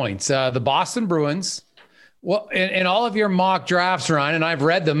different points. The Boston Bruins. Well, in all of your mock drafts, Ryan, and I've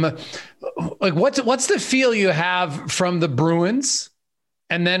read them, like, what's the feel you have from the Bruins?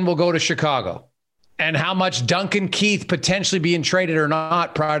 And then we'll go to Chicago. And how much Duncan Keith potentially being traded or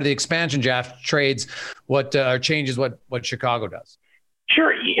not prior to the expansion draft trades changes what Chicago does.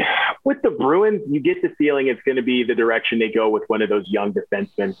 Sure. With the Bruins, you get the feeling it's going to be the direction they go with one of those young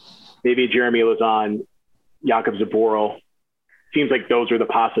defensemen. Maybe Jeremy Lauzon, Jakub Zboril. Seems like those are the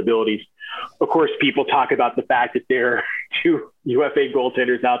possibilities. Of course, people talk about the fact that there are 2 UFA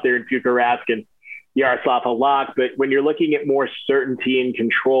goaltenders out there in Tuukka Rask and Yaroslav Halak. But when you're looking at more certainty and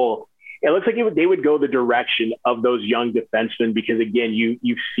control, it looks like they would go the direction of those young defensemen because, again,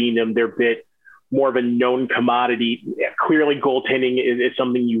 you've seen them. They're a bit more of a known commodity. Clearly, goaltending is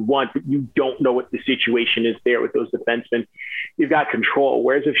something you want, but you don't know what the situation is there with those defensemen. You've got control.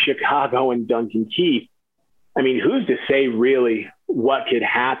 Whereas if Chicago and Duncan Keith, I mean, who's to say really what could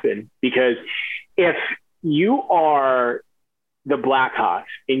happen? Because if you are the Blackhawks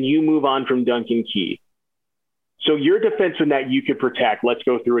and you move on from Duncan Keith, so your defenseman that you could protect, let's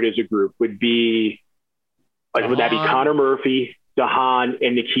go through it as a group, would be, like, would that be Connor Murphy, Dahan,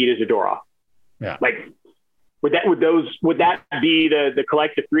 and Nikita Zadorov? Yeah. Like, would that be the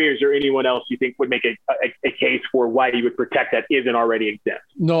collective 3, or is there anyone else you think would make a case for why you would protect that isn't already exempt?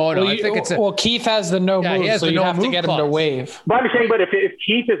 No, I think it's Keith has the no move, so you have to get him to waive. But I'm saying, but if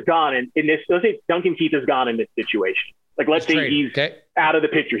Keith is gone in this, let's say Duncan Keith is gone in this situation. Like, let's say he's out of the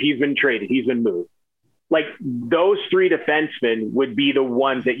picture, he's been traded, he's been moved. Like, those 3 defensemen would be the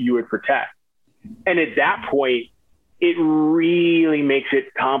ones that you would protect. And at that point, it really makes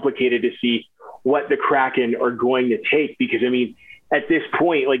it complicated to see what the Kraken are going to take. Because, I mean, at this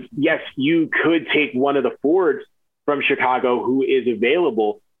point, like, yes, you could take one of the forwards from Chicago who is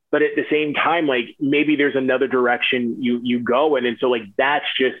available, but at the same time, like, maybe there's another direction you go in. And so, like, that's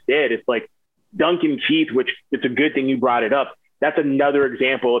just it. It's like Duncan Keith, which it's a good thing you brought it up. That's another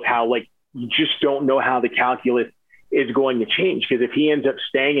example of how, like, you just don't know how the calculus is going to change. Because if he ends up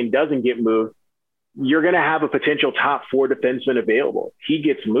staying and doesn't get moved, you're going to have a potential top 4 defenseman available. He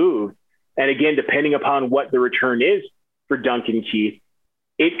gets moved. And again, depending upon what the return is for Duncan Keith,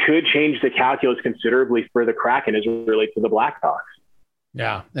 it could change the calculus considerably for the Kraken as it relates to the Blackhawks.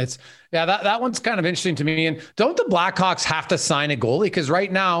 Yeah, that one's kind of interesting to me. And don't the Blackhawks have to sign a goalie? Because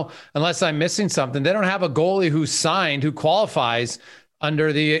right now, unless I'm missing something, they don't have a goalie who's signed, who qualifies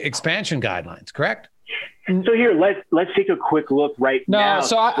under the expansion guidelines, correct? So here, let's take a quick look now. No,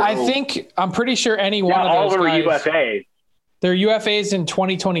 so I think I'm pretty sure any one of those guys, UFAs. They're UFAs in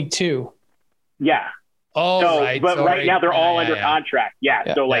 2022. Yeah. Oh, so, right. But sorry. right now they're all under contract.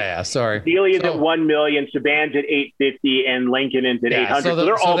 Yeah. So sorry. Delia is at $1 million, Saban's at $850, and Lankinen's at $800. So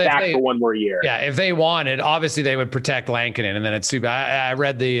they're all back for one more year. Yeah. If they wanted, obviously they would protect Lankinen, and then it's too bad. I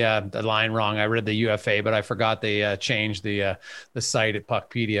read the line wrong. I read the UFA, but I forgot they changed the site at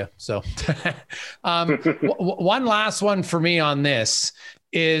Puckpedia. So one last one for me on this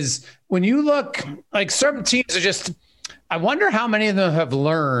is when you look, like, certain teams are just, I wonder how many of them have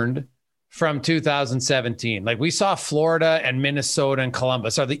learned from 2017. Like, we saw Florida and Minnesota and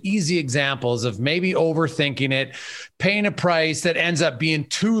Columbus are the easy examples of maybe overthinking it, paying a price that ends up being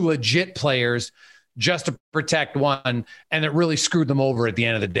two legit players just to protect one, and it really screwed them over at the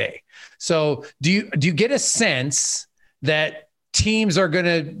end of the day. So do you get a sense that teams are going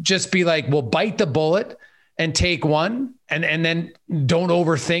to just be like, we'll bite the bullet and take one and then don't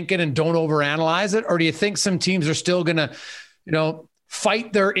overthink it and don't overanalyze it? Or do you think some teams are still going to,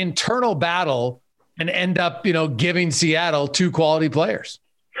 fight their internal battle and end up, giving Seattle two quality players?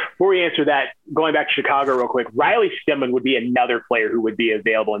 Before we answer that, going back to Chicago real quick, Riley Stimman would be another player who would be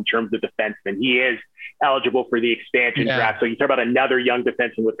available in terms of defenseman. He is eligible for the expansion draft. So you talk about another young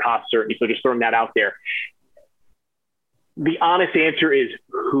defenseman with cost certainty. So just throwing that out there. The honest answer is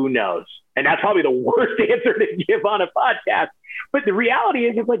who knows? And that's probably the worst answer to give on a podcast. But the reality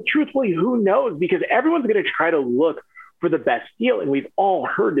is, it's like, truthfully, who knows? Because everyone's going to try to look for the best deal. And we've all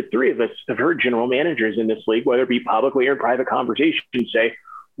heard, the three of us have heard general managers in this league, whether it be publicly or in private conversations, say,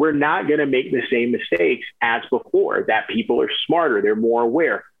 we're not going to make the same mistakes as before, that people are smarter, they're more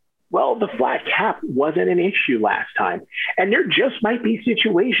aware. Well, the flat cap wasn't an issue last time. And there just might be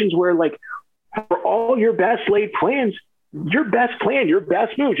situations where, like, for all your best laid plans, your best plan, your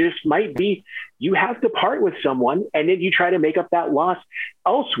best move just might be you have to part with someone and then you try to make up that loss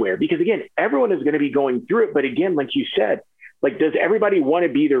elsewhere. Because again, everyone is going to be going through it. But again, like you said, like, does everybody want to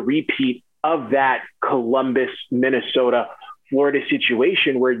be the repeat of that Columbus, Minnesota, Florida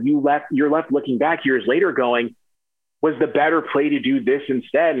situation where you're left looking back years later going, was the better play to do this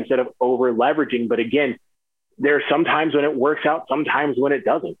instead of over leveraging? But again, there are some times when it works out, sometimes when it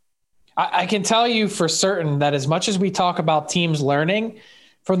doesn't. I can tell you for certain that as much as we talk about teams learning,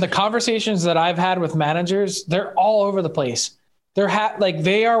 from the conversations that I've had with managers, they're all over the place. They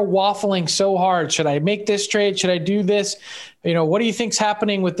are waffling so hard. Should I make this trade? Should I do this? What do you think's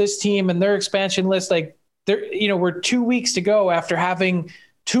happening with this team and their expansion list? Like, we're 2 weeks to go after having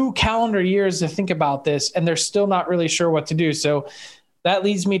 2 calendar years to think about this, and they're still not really sure what to do. So that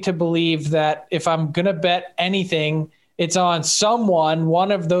leads me to believe that if I'm going to bet anything, it's on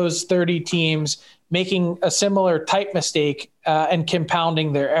one of those 30 teams making a similar type mistake and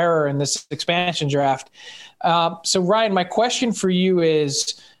compounding their error in this expansion draft. So Ryan, my question for you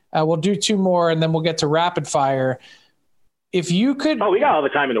is, we'll do 2 more and then we'll get to rapid fire. If you could, we got all the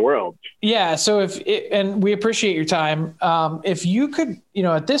time in the world. Yeah. So and we appreciate your time. If you could,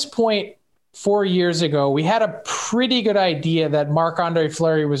 at this point, 4 years ago, we had a pretty good idea that Marc-Andre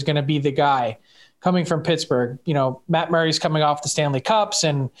Fleury was going to be the guy coming from Pittsburgh. Matt Murray's coming off the Stanley Cups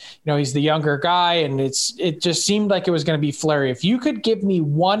and, he's the younger guy, and it just seemed like it was going to be Fleury. If you could give me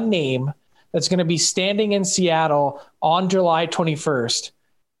one name that's going to be standing in Seattle on July 21st,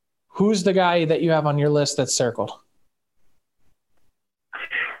 who's the guy that you have on your list that's circled?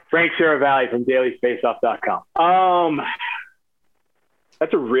 Frank Saravalli from dailyfaceoff.com.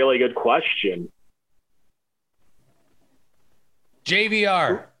 That's a really good question.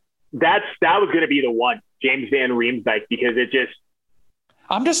 JVR. That was going to be the one, James Van Riemsdyk, because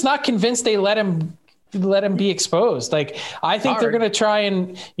I'm just not convinced they let him be exposed. Like, I think they're going to try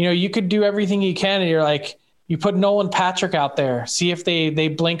and, you could do everything you can, and you're like, you put Nolan Patrick out there, see if they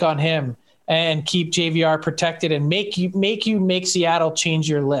blink on him and keep JVR protected and make Seattle change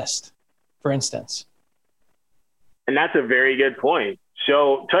your list, for instance. And that's a very good point.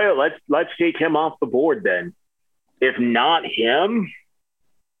 So tell you, let's take him off the board then. If not him,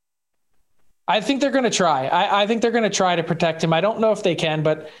 I think they're going to try. I think they're going to try to protect him. I don't know if they can,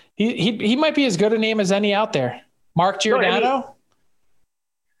 but he might be as good a name as any out there. Mark Giordano?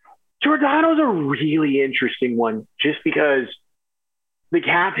 Giordano's a really interesting one just because the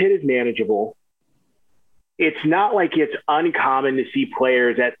cap hit is manageable. It's not like it's uncommon to see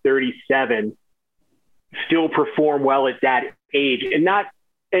players at 37 still perform well at that age. And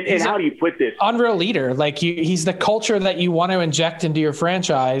how do you put this? Unreal leader. Like, he's the culture that you want to inject into your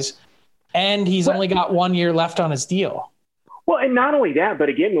franchise. And he's only got 1 year left on his deal. Well, and not only that, but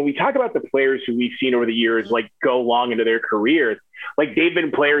again, when we talk about the players who we've seen over the years, like, go long into their careers, like, they've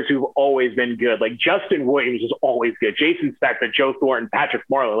been players who've always been good. Like, Justin Williams is always good. Jason Spezza, Joe Thornton, Patrick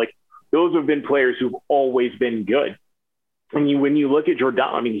Marleau, like, those have been players who've always been good. And when you look at Jordan,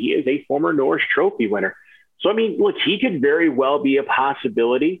 I mean, he is a former Norris Trophy winner. So, I mean, look, he could very well be a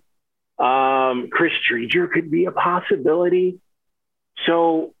possibility. Chris Driedger could be a possibility.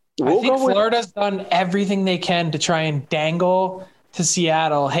 So I think Florida's done everything they can to try and dangle to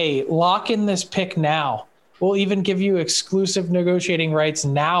Seattle. Hey, lock in this pick now. We'll even give you exclusive negotiating rights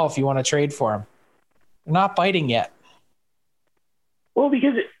now if you want to trade for him. They're not biting yet. Well,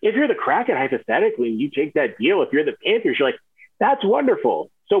 because if you're the Kraken, hypothetically, you take that deal. If you're the Panthers, you're like, that's wonderful.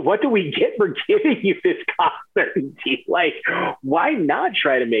 So what do we get for giving you this cost certainty? Like, why not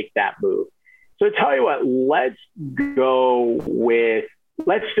try to make that move? So tell you what,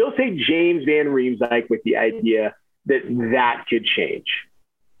 let's still say James Van Riemsdyk with the idea that could change.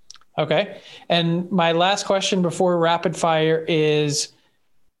 Okay. And my last question before rapid fire is,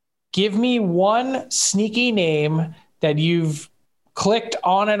 give me one sneaky name that you've clicked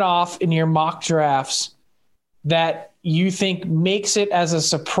on and off in your mock drafts that you think makes it as a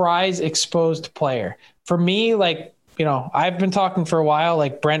surprise exposed player. For me, like, you know, I've been talking for a while,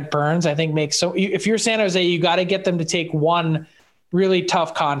 like Brent Burns, I think makes so, if you're San Jose, you got to get them to take one really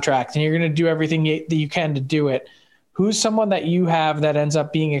tough contract and you're going to do everything that you can to do it. Who's someone that you have that ends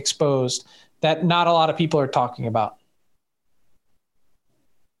up being exposed that not a lot of people are talking about?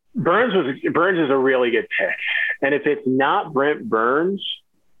 Burns is a really good pick. And if it's not Brent Burns,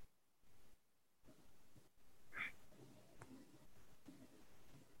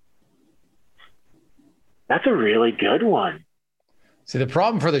 that's a really good one. See, the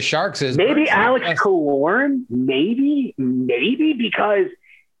problem for the Sharks is maybe Alex Killorn, maybe because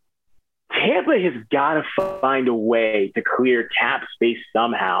Tampa has got to find a way to clear cap space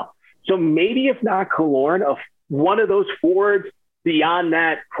somehow. So maybe if not Killorn, one of those forwards beyond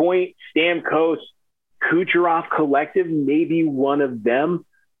that point, Stamkos, Kucherov collective, maybe one of them,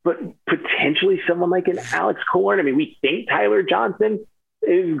 but potentially someone like an Alex Killorn. I mean, we think Tyler Johnson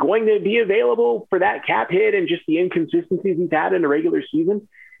is going to be available for that cap hit and just the inconsistencies he's had in the regular season.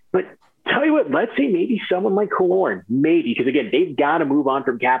 But tell you what, let's say maybe someone like Killorn, maybe, because again, they've got to move on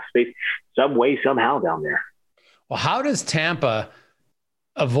from cap space some way, somehow down there. Well, how does Tampa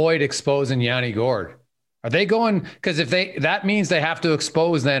avoid exposing Yanni Gourde? Are they going, because that means they have to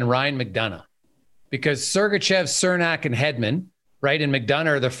expose then Ryan McDonagh, because Sergachev, Cernak, and Hedman, right, and McDonagh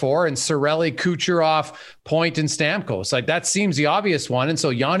are the four, and Cirelli, Kucherov, Point, and Stamkos. Like, that seems the obvious one. And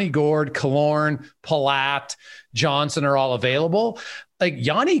so Yanni Gourde, Killorn, Palat, Johnson are all available. Like,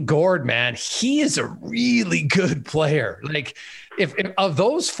 Yanni Gourde, man, he is a really good player. Like, if of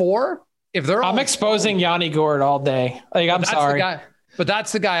those four, if they're I'm exposing Yanni Gourde all day. Like, I'm sorry. But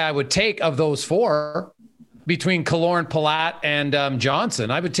that's the guy I would take of those four between Killorn, Palat, and Johnson.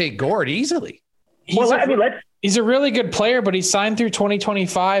 I would take Gourde easily. He's a really good player, but he's signed through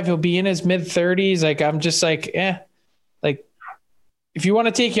 2025. He'll be in his mid-30s. Like, I'm just like, Like, if you want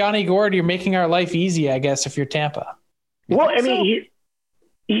to take Yanni Gourde, you're making our life easy, I guess, if you're Tampa. Well, I mean,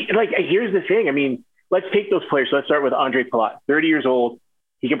 here's the thing. I mean, let's take those players. So let's start with Andre Palat, 30 years old.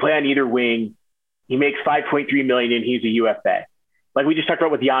 He can play on either wing. He makes $5.3 million, and he's a UFA. Like we just talked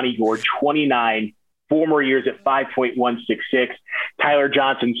about with Yanni Gourde, 29, 4 more years at 5.166. Tyler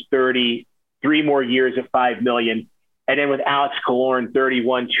Johnson's 30, 3 more years at $5 million. And then with Alex Killorn,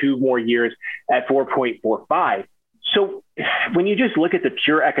 31, 2 more years at 4.45. So when you just look at the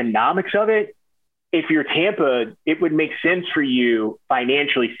pure economics of it, if you're Tampa, it would make sense for you,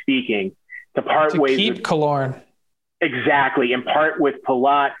 financially speaking, to part ways. Keep Killorn. Exactly. And part with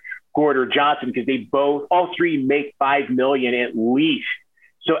Palat, Gourde, or Johnson, because they all three make $5 million at least.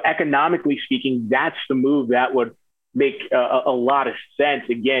 So economically speaking, that's the move that would make a lot of sense,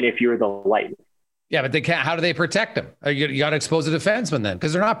 again, if you're the Lightning. Yeah, but they can't. How do they protect them? You got to expose a defenseman then,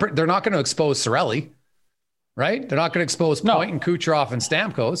 because they're not going to expose Cirelli, right? They're not going to expose Point and Kucherov and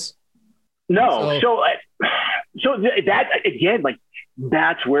Stamkos. No. So that, again, like,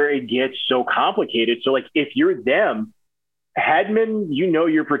 that's where it gets so complicated. So, like, if you're them, Hedman,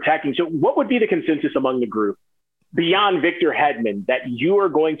 you're protecting. So what would be the consensus among the group beyond Victor Hedman that you are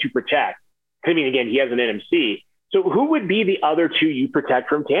going to protect? I mean, again, he has an NMC. So who would be the other two you protect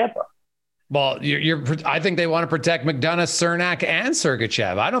from Tampa? Well, I think they want to protect McDonagh, Cernak, and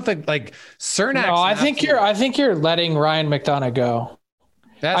Sergachev. I don't think Cernak. No, I think you're letting Ryan McDonagh go.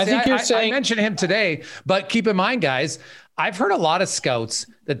 I mentioned him today, but keep in mind, guys, I've heard a lot of scouts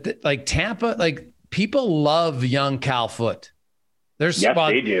that like Tampa, like people love young Cal Foote. Yes,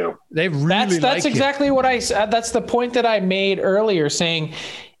 they do. They really that's exactly what I said. That's the point that I made earlier, saying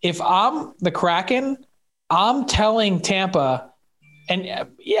if I'm the Kraken, I'm telling Tampa, and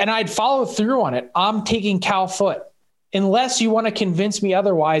I'd follow through on it. I'm taking Cal Foote, unless you want to convince me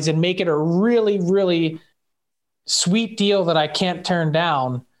otherwise and make it a really, really sweet deal that I can't turn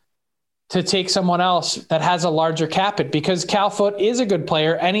down to take someone else that has a larger cap hit, because Cal Foote is a good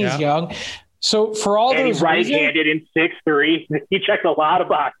player and he's young. So for all those he's right-handed in 6'3", he checks a lot of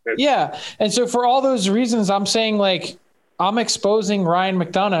boxes. Yeah. And so for all those reasons, I'm saying, like, I'm exposing Ryan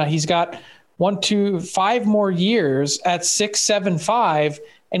McDonagh. He's got 5 more years at 6'7",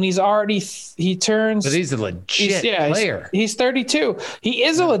 and he's already he turns. But he's a legit player. He's 32. He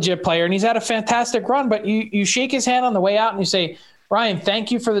is a legit player, and he's had a fantastic run. But you shake his hand on the way out, and you say, Ryan,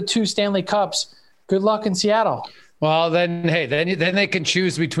 thank you for the 2 Stanley Cups. Good luck in Seattle. Well, then they can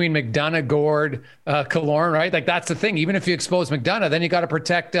choose between McDonagh, Gord, Killorn, right? Like, that's the thing. Even if you expose McDonagh, then you got to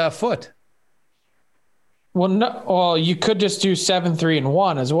protect Foote. Well, no. Well, you could just do 7, 3, and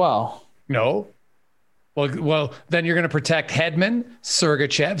 1 as well. No. Well, then you're going to protect Hedman,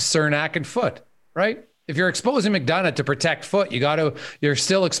 Sergachev, Cernak, and Foote, right? If you're exposing McDonagh to protect Foote, you're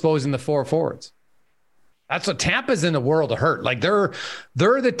still exposing the 4 forwards. That's what Tampa's in the world of hurt. Like, they're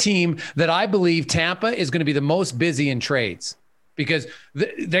the team that I believe Tampa is going to be the most busy in trades, because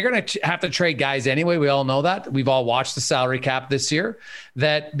they're going to have to trade guys anyway. We all know that. We've all watched the salary cap this year.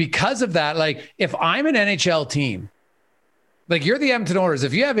 That because of that, like, if I'm an NHL team, like, you're the Edmonton Oilers,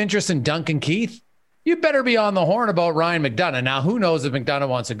 if you have interest in Duncan Keith, you better be on the horn about Ryan McDonagh. Now, who knows if McDonagh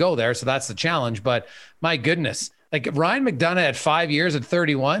wants to go there? So that's the challenge. But my goodness, like, Ryan McDonagh at 5 years at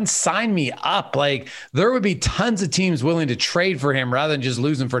 31, sign me up. Like, there would be tons of teams willing to trade for him rather than just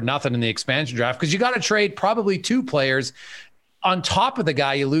losing for nothing in the expansion draft, because you got to trade probably 2 players on top of the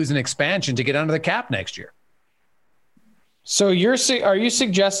guy you lose in expansion to get under the cap next year. So are you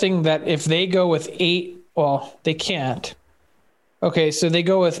suggesting that if they go with 8, well, they can't. Okay, so they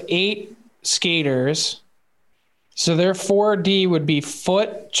go with 8 skaters. So their 4D would be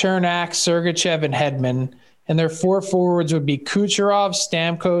Foote, Cernak, Sergachev, and Hedman. And their 4 forwards would be Kucherov,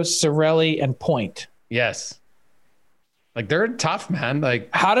 Stamkos, Cirelli, and Point. Yes. Like, they're tough, man. Like,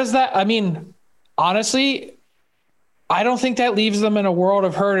 how does that, I mean, honestly, I don't think that leaves them in a world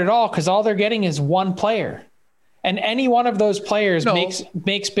of hurt at all, because all they're getting is 1 player. And any one of those players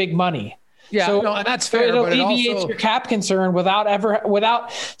makes big money. Yeah, so, and that's fair. It but alleviates your cap concern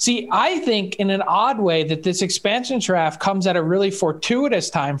see, I think in an odd way that this expansion draft comes at a really fortuitous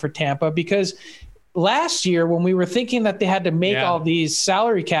time for Tampa, because last year when we were thinking that they had to make all these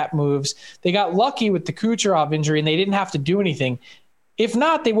salary cap moves, they got lucky with the Kucherov injury and they didn't have to do anything. If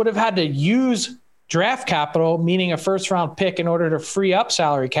not, they would have had to use draft capital, meaning a first-round pick, in order to free up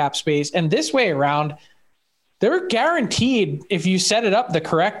salary cap space. And this way around, they're guaranteed, if you set it up the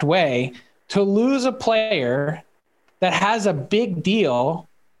correct way, to lose a player that has a big deal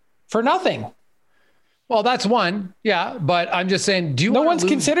for nothing. Well, that's one. Yeah. But I'm just saying, no one's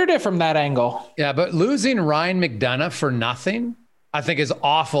considered it from that angle. Yeah. But losing Ryan McDonagh for nothing, I think, is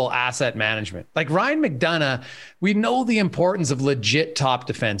awful asset management. Like, Ryan McDonagh, we know the importance of legit top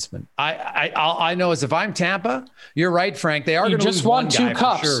defensemen. I know as if I'm Tampa, you're right, Frank. They are going to lose one guy. Just won 2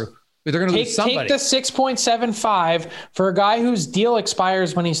 cups. Sure. They're going to lose somebody. Take the 6.75 for a guy whose deal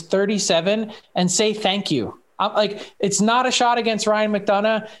expires when he's 37 and say thank you. It's not a shot against Ryan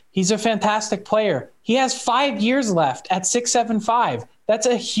McDonagh. He's a fantastic player. He has 5 years left at 6.75. That's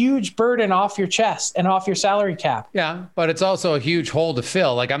a huge burden off your chest and off your salary cap. Yeah, but it's also a huge hole to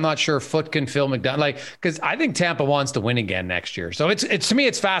fill. Like, I'm not sure Foote can fill McDonagh. Like, because I think Tampa wants to win again next year. So it's to me,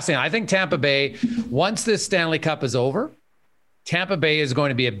 it's fascinating. I think Tampa Bay, once this Stanley Cup is over, Tampa Bay is going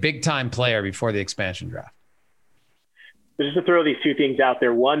to be a big-time player before the expansion draft. Just to throw these 2 things out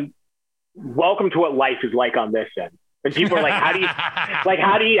there. One, welcome to what life is like on this end. And people are like, how do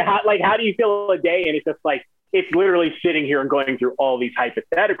you feel a day? And it's just like, it's literally sitting here and going through all these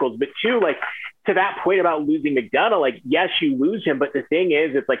hypotheticals. But 2, like, to that point about losing McDonagh, like, yes, you lose him. But the thing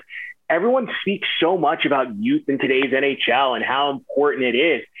is, it's like, everyone speaks so much about youth in today's NHL and how important it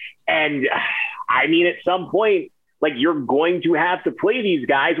is. And I mean, at some point, like, you're going to have to play these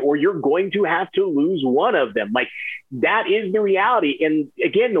guys, or you're going to have to lose one of them. Like, that is the reality. And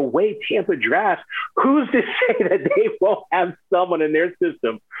again, the way Tampa drafts, who's to say that they won't have someone in their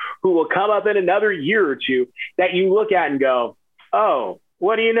system who will come up in another year or 2 that you look at and go, oh,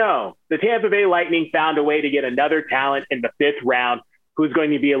 what do you know? The Tampa Bay Lightning found a way to get another talent in the 5th round who's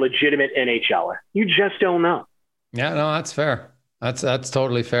going to be a legitimate NHLer. You just don't know. Yeah, no, that's fair. That's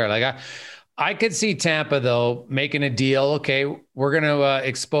totally fair. Like, I could see Tampa, though, making a deal. Okay, we're going to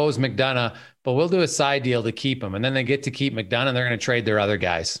expose McDonagh, but we'll do a side deal to keep him. And then they get to keep McDonagh, and they're going to trade their other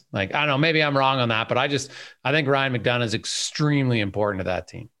guys. Like, I don't know, maybe I'm wrong on that, but I think Ryan McDonagh is extremely important to that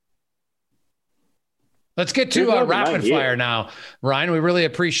team. Let's get to rapid fire now, Ryan. We really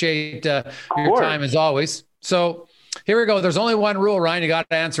appreciate your time as always. So here we go. There's only one rule, Ryan. You got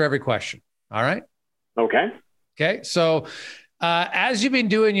to answer every question. All right? Okay. Okay. So as you've been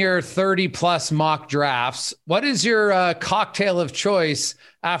doing your 30 plus mock drafts, what is your cocktail of choice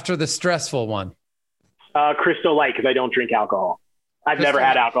after the stressful one? Crystal Light, because I don't drink alcohol. I've never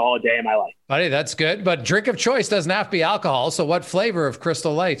had alcohol a day in my life. Buddy, that's good. But drink of choice doesn't have to be alcohol. So what flavor of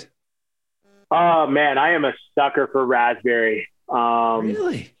Crystal Light? Oh, man, I am a sucker for raspberry.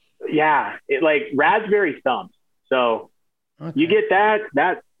 Really? Yeah. Raspberry thumbs. So you get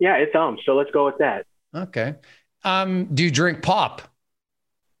that, it thumbs. So let's go with that. Okay. Do you drink pop?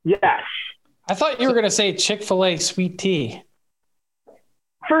 Yes. I thought you were going to say Chick-fil-A sweet tea.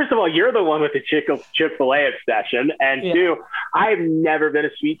 First of all, you're the one with the Chick-fil-A obsession. And two, I've never been a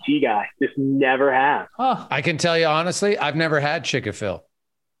sweet tea guy. Just never have. Huh. I can tell you honestly, I've never had Chick-fil-A.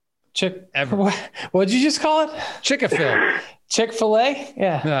 Ever. What'd you just call it? Chick-fil-A. Chick-fil-A?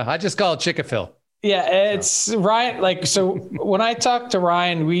 Yeah. No, I just call it Chick-fil-A. Yeah, it's Ryan. So when I talk to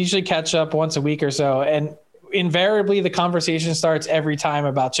Ryan, we usually catch up once a week or so. And invariably, the conversation starts every time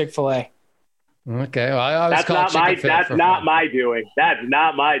about Chick-fil-A. Okay. Well, I always call it Chick-fil-A. That's not my doing. That's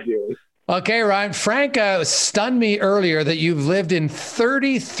not my doing. Okay, Ryan. Frank stunned me earlier that you've lived in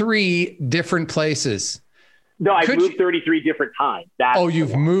 33 different places. No, I've moved 33 different times.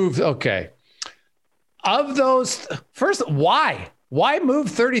 You've moved. Okay. Of those, first, why? Why move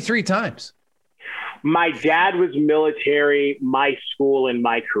 33 times? My dad was military, my school, and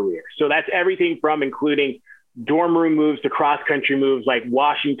my career. So that's everything from including dorm room moves to cross-country moves like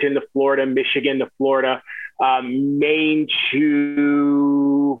Washington to Florida, Michigan to Florida, Maine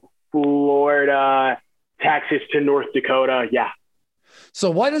to Florida, Texas to North Dakota. Yeah. So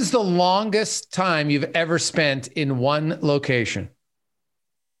what is the longest time you've ever spent in one location?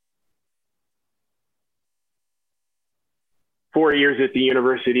 4 years at the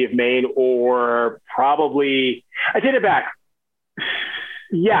University of Maine, or probably, I did it back.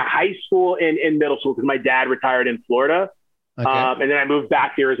 Yeah, high school and middle school, because my dad retired in Florida. Okay. And then I moved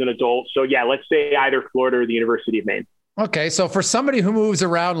back there as an adult. So yeah, let's say either Florida or the University of Maine. Okay. So for somebody who moves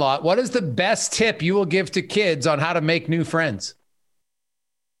around a lot, what is the best tip you will give to kids on how to make new friends?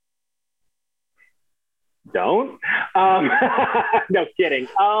 Don't. No kidding.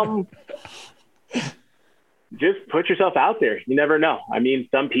 Just put yourself out there. You never know. I mean,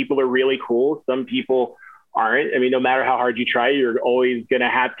 some people are really cool. Some people aren't. I mean, no matter how hard you try, you're always going to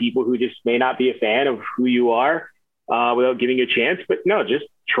have people who just may not be a fan of who you are without giving you a chance. But no, just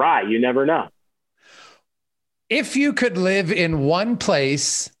try. You never know. If you could live in one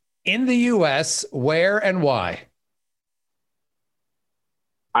place in the U.S., where and why?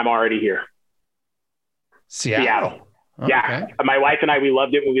 I'm already here. Seattle. Okay. Yeah. My wife and I, we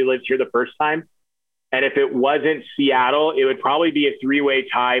loved it when we lived here the first time. And if it wasn't Seattle, it would probably be a three-way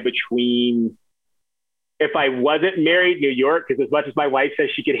tie between, if I wasn't married, New York, because as much as my wife says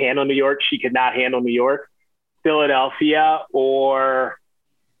she could handle New York, she could not handle New York, Philadelphia, or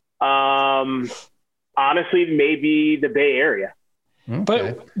honestly, maybe the Bay Area.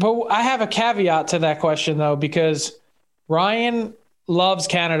 Okay. But I have a caveat to that question, though, because Ryan loves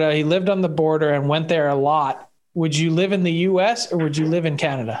Canada. He lived on the border and went there a lot. Would you live in the U.S. or would you live in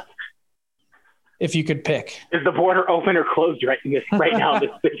Canada? If you could pick. Is the border open or closed right now in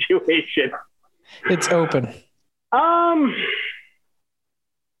this situation? It's open. I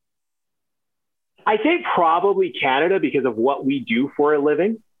think probably Canada because of what we do for a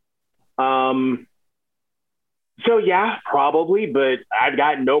living. So yeah, probably, but I've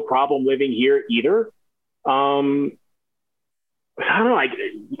got no problem living here either. I don't know. I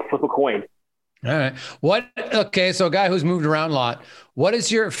flip a coin. All right. Okay. So a guy who's moved around a lot, what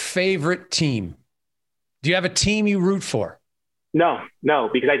is your favorite team? Do you have a team you root for? No,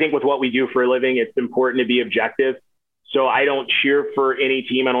 because I think with what we do for a living, it's important to be objective. So I don't cheer for any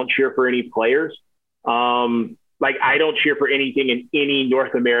team. I don't cheer for any players. I don't cheer for anything in any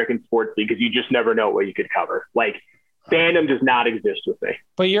North American sports league because you just never know what you could cover. Like fandom does not exist with me.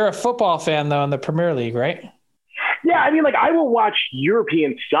 But you're a football fan though in the Premier League, right? Yeah, I mean, I will watch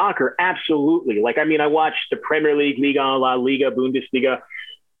European soccer. Absolutely. I watch the Premier League, Liga, La Liga, Bundesliga,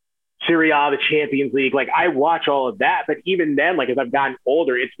 Serie A, the Champions League. I watch all of that. But even then, as I've gotten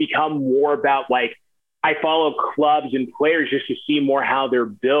older, it's become more about I follow clubs and players just to see more how they're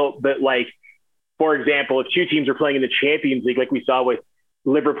built. But for example, if two teams are playing in the Champions League, like we saw with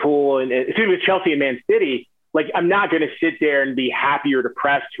Liverpool and with Chelsea and Man City, I'm not going to sit there and be happy or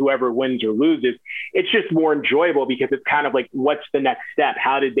depressed whoever wins or loses. It's just more enjoyable because it's kind of what's the next step?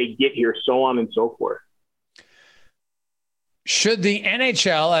 How did they get here? So on and so forth. Should the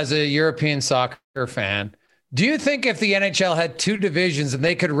NHL, as a European soccer fan, do you think if the NHL had two divisions and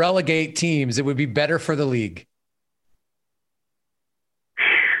they could relegate teams, it would be better for the league?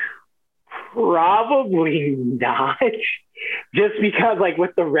 Probably not. Just because, like,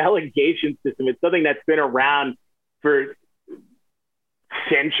 with the relegation system, it's something that's been around for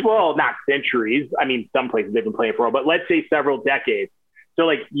not centuries. I mean, some places they've been playing for a while, but let's say several decades. So,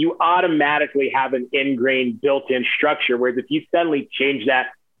 like, you automatically have an ingrained built-in structure, whereas if you suddenly change that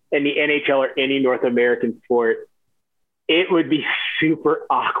in the NHL or any North American sport, it would be super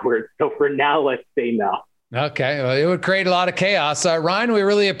awkward. So for now, let's say no. Okay. Well, it would create a lot of chaos. Ryan, we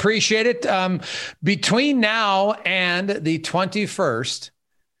really appreciate it. Between now and the 21st,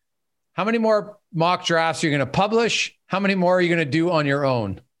 how many more mock drafts are you going to publish? How many more are you going to do on your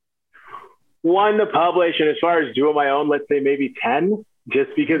own? One to publish. And as far as doing my own, let's say maybe 10,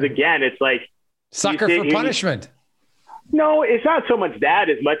 just because, again, it's like sucker for punishment. No, it's not so much that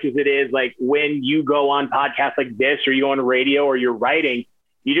as much as it is like when you go on podcasts like this or you go on radio or you're writing,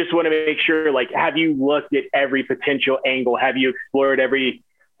 you just want to make sure, like, have you looked at every potential angle? Have you explored every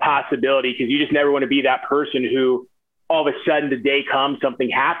possibility? Because you just never want to be that person who all of a sudden the day comes, something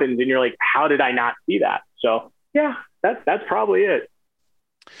happens and you're like, how did I not see that? So yeah, that's probably it.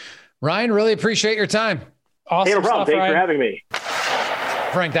 Ryan, really appreciate your time. Awesome. Hey, no problem. Thanks Ryan. for having me.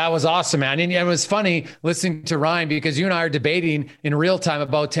 Frank, that was awesome, man. And it was funny listening to Ryan because you and I are debating in real time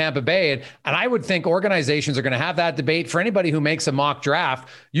about Tampa Bay. And I would think organizations are going to have that debate. For anybody who makes a mock draft,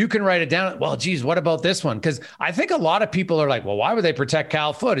 you can write it down. Well, geez, what about this one? Because I think a lot of people are like, well, why would they protect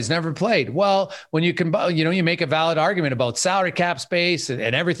Cal Foote? He's never played. Well, when you can, you make a valid argument about salary cap space and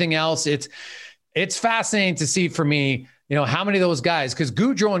everything else. It's fascinating to see for me, how many of those guys, because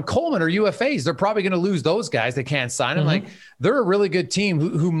Goudreau and Coleman are UFAs. They're probably going to lose those guys. They can't sign them. Like, they're a really good team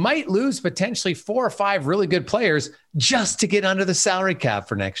who might lose potentially 4 or 5 really good players just to get under the salary cap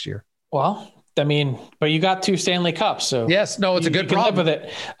for next year. Well, I mean, but you got 2 Stanley Cups. So yes, no, it's a good problem. Live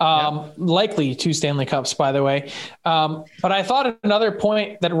with it. Likely 2 Stanley Cups, by the way. But I thought another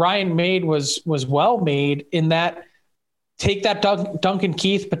point that Ryan made was well made in that take that Duncan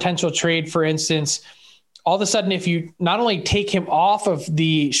Keith potential trade, for instance. All of a sudden, if you not only take him off of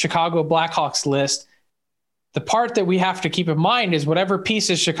the Chicago Blackhawks list, the part that we have to keep in mind is whatever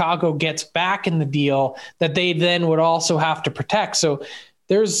pieces Chicago gets back in the deal that they then would also have to protect. So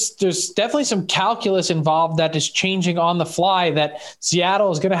there's definitely some calculus involved that is changing on the fly that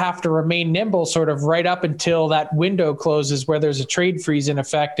Seattle is going to have to remain nimble sort of right up until that window closes where there's a trade freeze in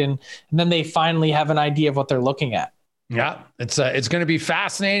effect. And then they finally have an idea of what they're looking at. Yeah, it's going to be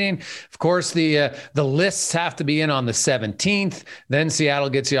fascinating. Of course, the lists have to be in on the 17th. Then Seattle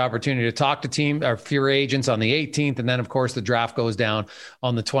gets the opportunity to talk to free agents on the 18th. And then, of course, the draft goes down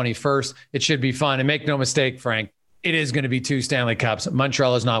on the 21st. It should be fun. And make no mistake, Frank, it is going to be 2 Stanley Cups.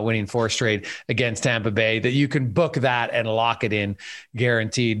 Montreal is not winning 4 straight against Tampa Bay. That you can book that and lock it in,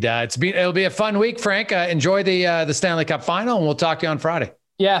 guaranteed. It'll be a fun week, Frank. Enjoy the Stanley Cup final, and we'll talk to you on Friday.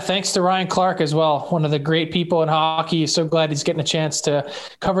 Yeah, thanks to Ryan Clark as well. One of the great people in hockey. So glad he's getting a chance to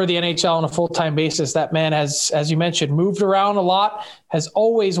cover the NHL on a full-time basis. That man has, as you mentioned, moved around a lot, has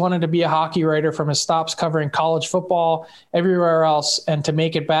always wanted to be a hockey writer from his stops covering college football, everywhere else, and to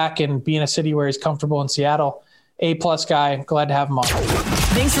make it back and be in a city where he's comfortable in Seattle. A-plus guy. Glad to have him on.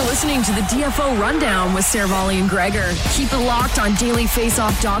 Thanks for listening to the DFO Rundown with Saravalli and Gregor. Keep it locked on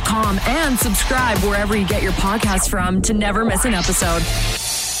dailyfaceoff.com and subscribe wherever you get your podcasts from to never miss an episode.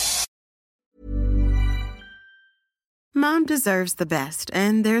 Mom deserves the best,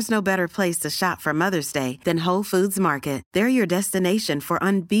 and there's no better place to shop for Mother's Day than Whole Foods Market. They're your destination for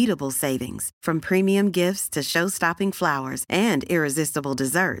unbeatable savings, from premium gifts to show-stopping flowers and irresistible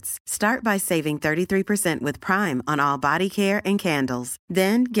desserts. Start by saving 33% with Prime on all body care and candles.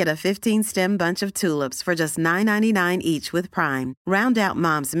 Then get a 15-stem bunch of tulips for just $9.99 each with Prime. Round out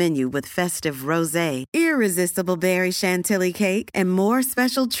Mom's menu with festive rosé, irresistible berry chantilly cake, and more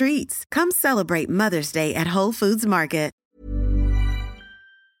special treats. Come celebrate Mother's Day at Whole Foods Market.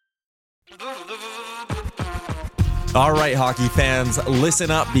 All right, hockey fans,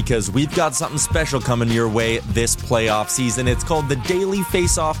 listen up because we've got something special coming your way this playoff season. It's called the Daily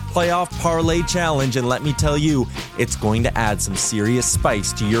Faceoff Playoff Parlay Challenge, and let me tell you, it's going to add some serious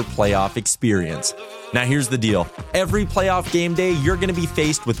spice to your playoff experience. Now, here's the deal. Every playoff game day, you're going to be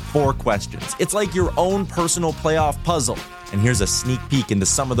faced with 4 questions. It's like your own personal playoff puzzle. And here's a sneak peek into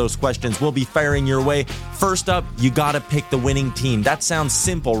some of those questions we'll be firing your way. First up, you got to pick the winning team. That sounds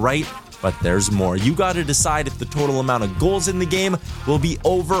simple, right? but there's more. You got to decide if the total amount of goals in the game will be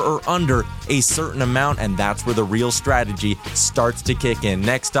over or under a certain amount, and that's where the real strategy starts to kick in.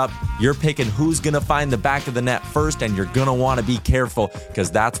 Next up, you're picking who's going to find the back of the net first, and you're going to want to be careful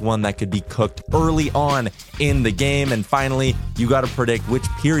because that's one that could be cooked early on in the game. And finally, you got to predict which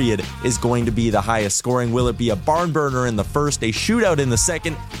period is going to be the highest scoring. Will it be a barn burner in the first, a shootout in the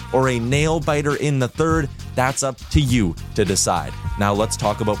second, or a nail biter in the third? That's up to you to decide. Now let's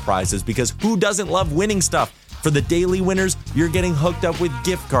talk about prizes, because who doesn't love winning stuff? For the daily winners, you're getting hooked up with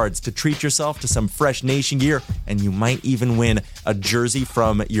gift cards to treat yourself to some fresh Nation gear, and you might even win a jersey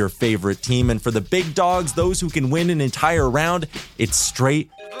from your favorite team. And for the big dogs, those who can win an entire round, it's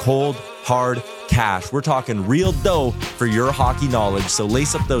straight, cold, hard cash. We're talking real dough for your hockey knowledge. So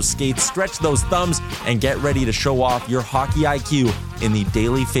lace up those skates, stretch those thumbs, and get ready to show off your hockey IQ in the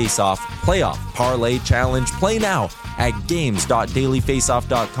Daily Faceoff Playoff Parlay Challenge. Play now at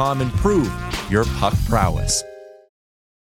games.dailyfaceoff.com and prove your puck prowess.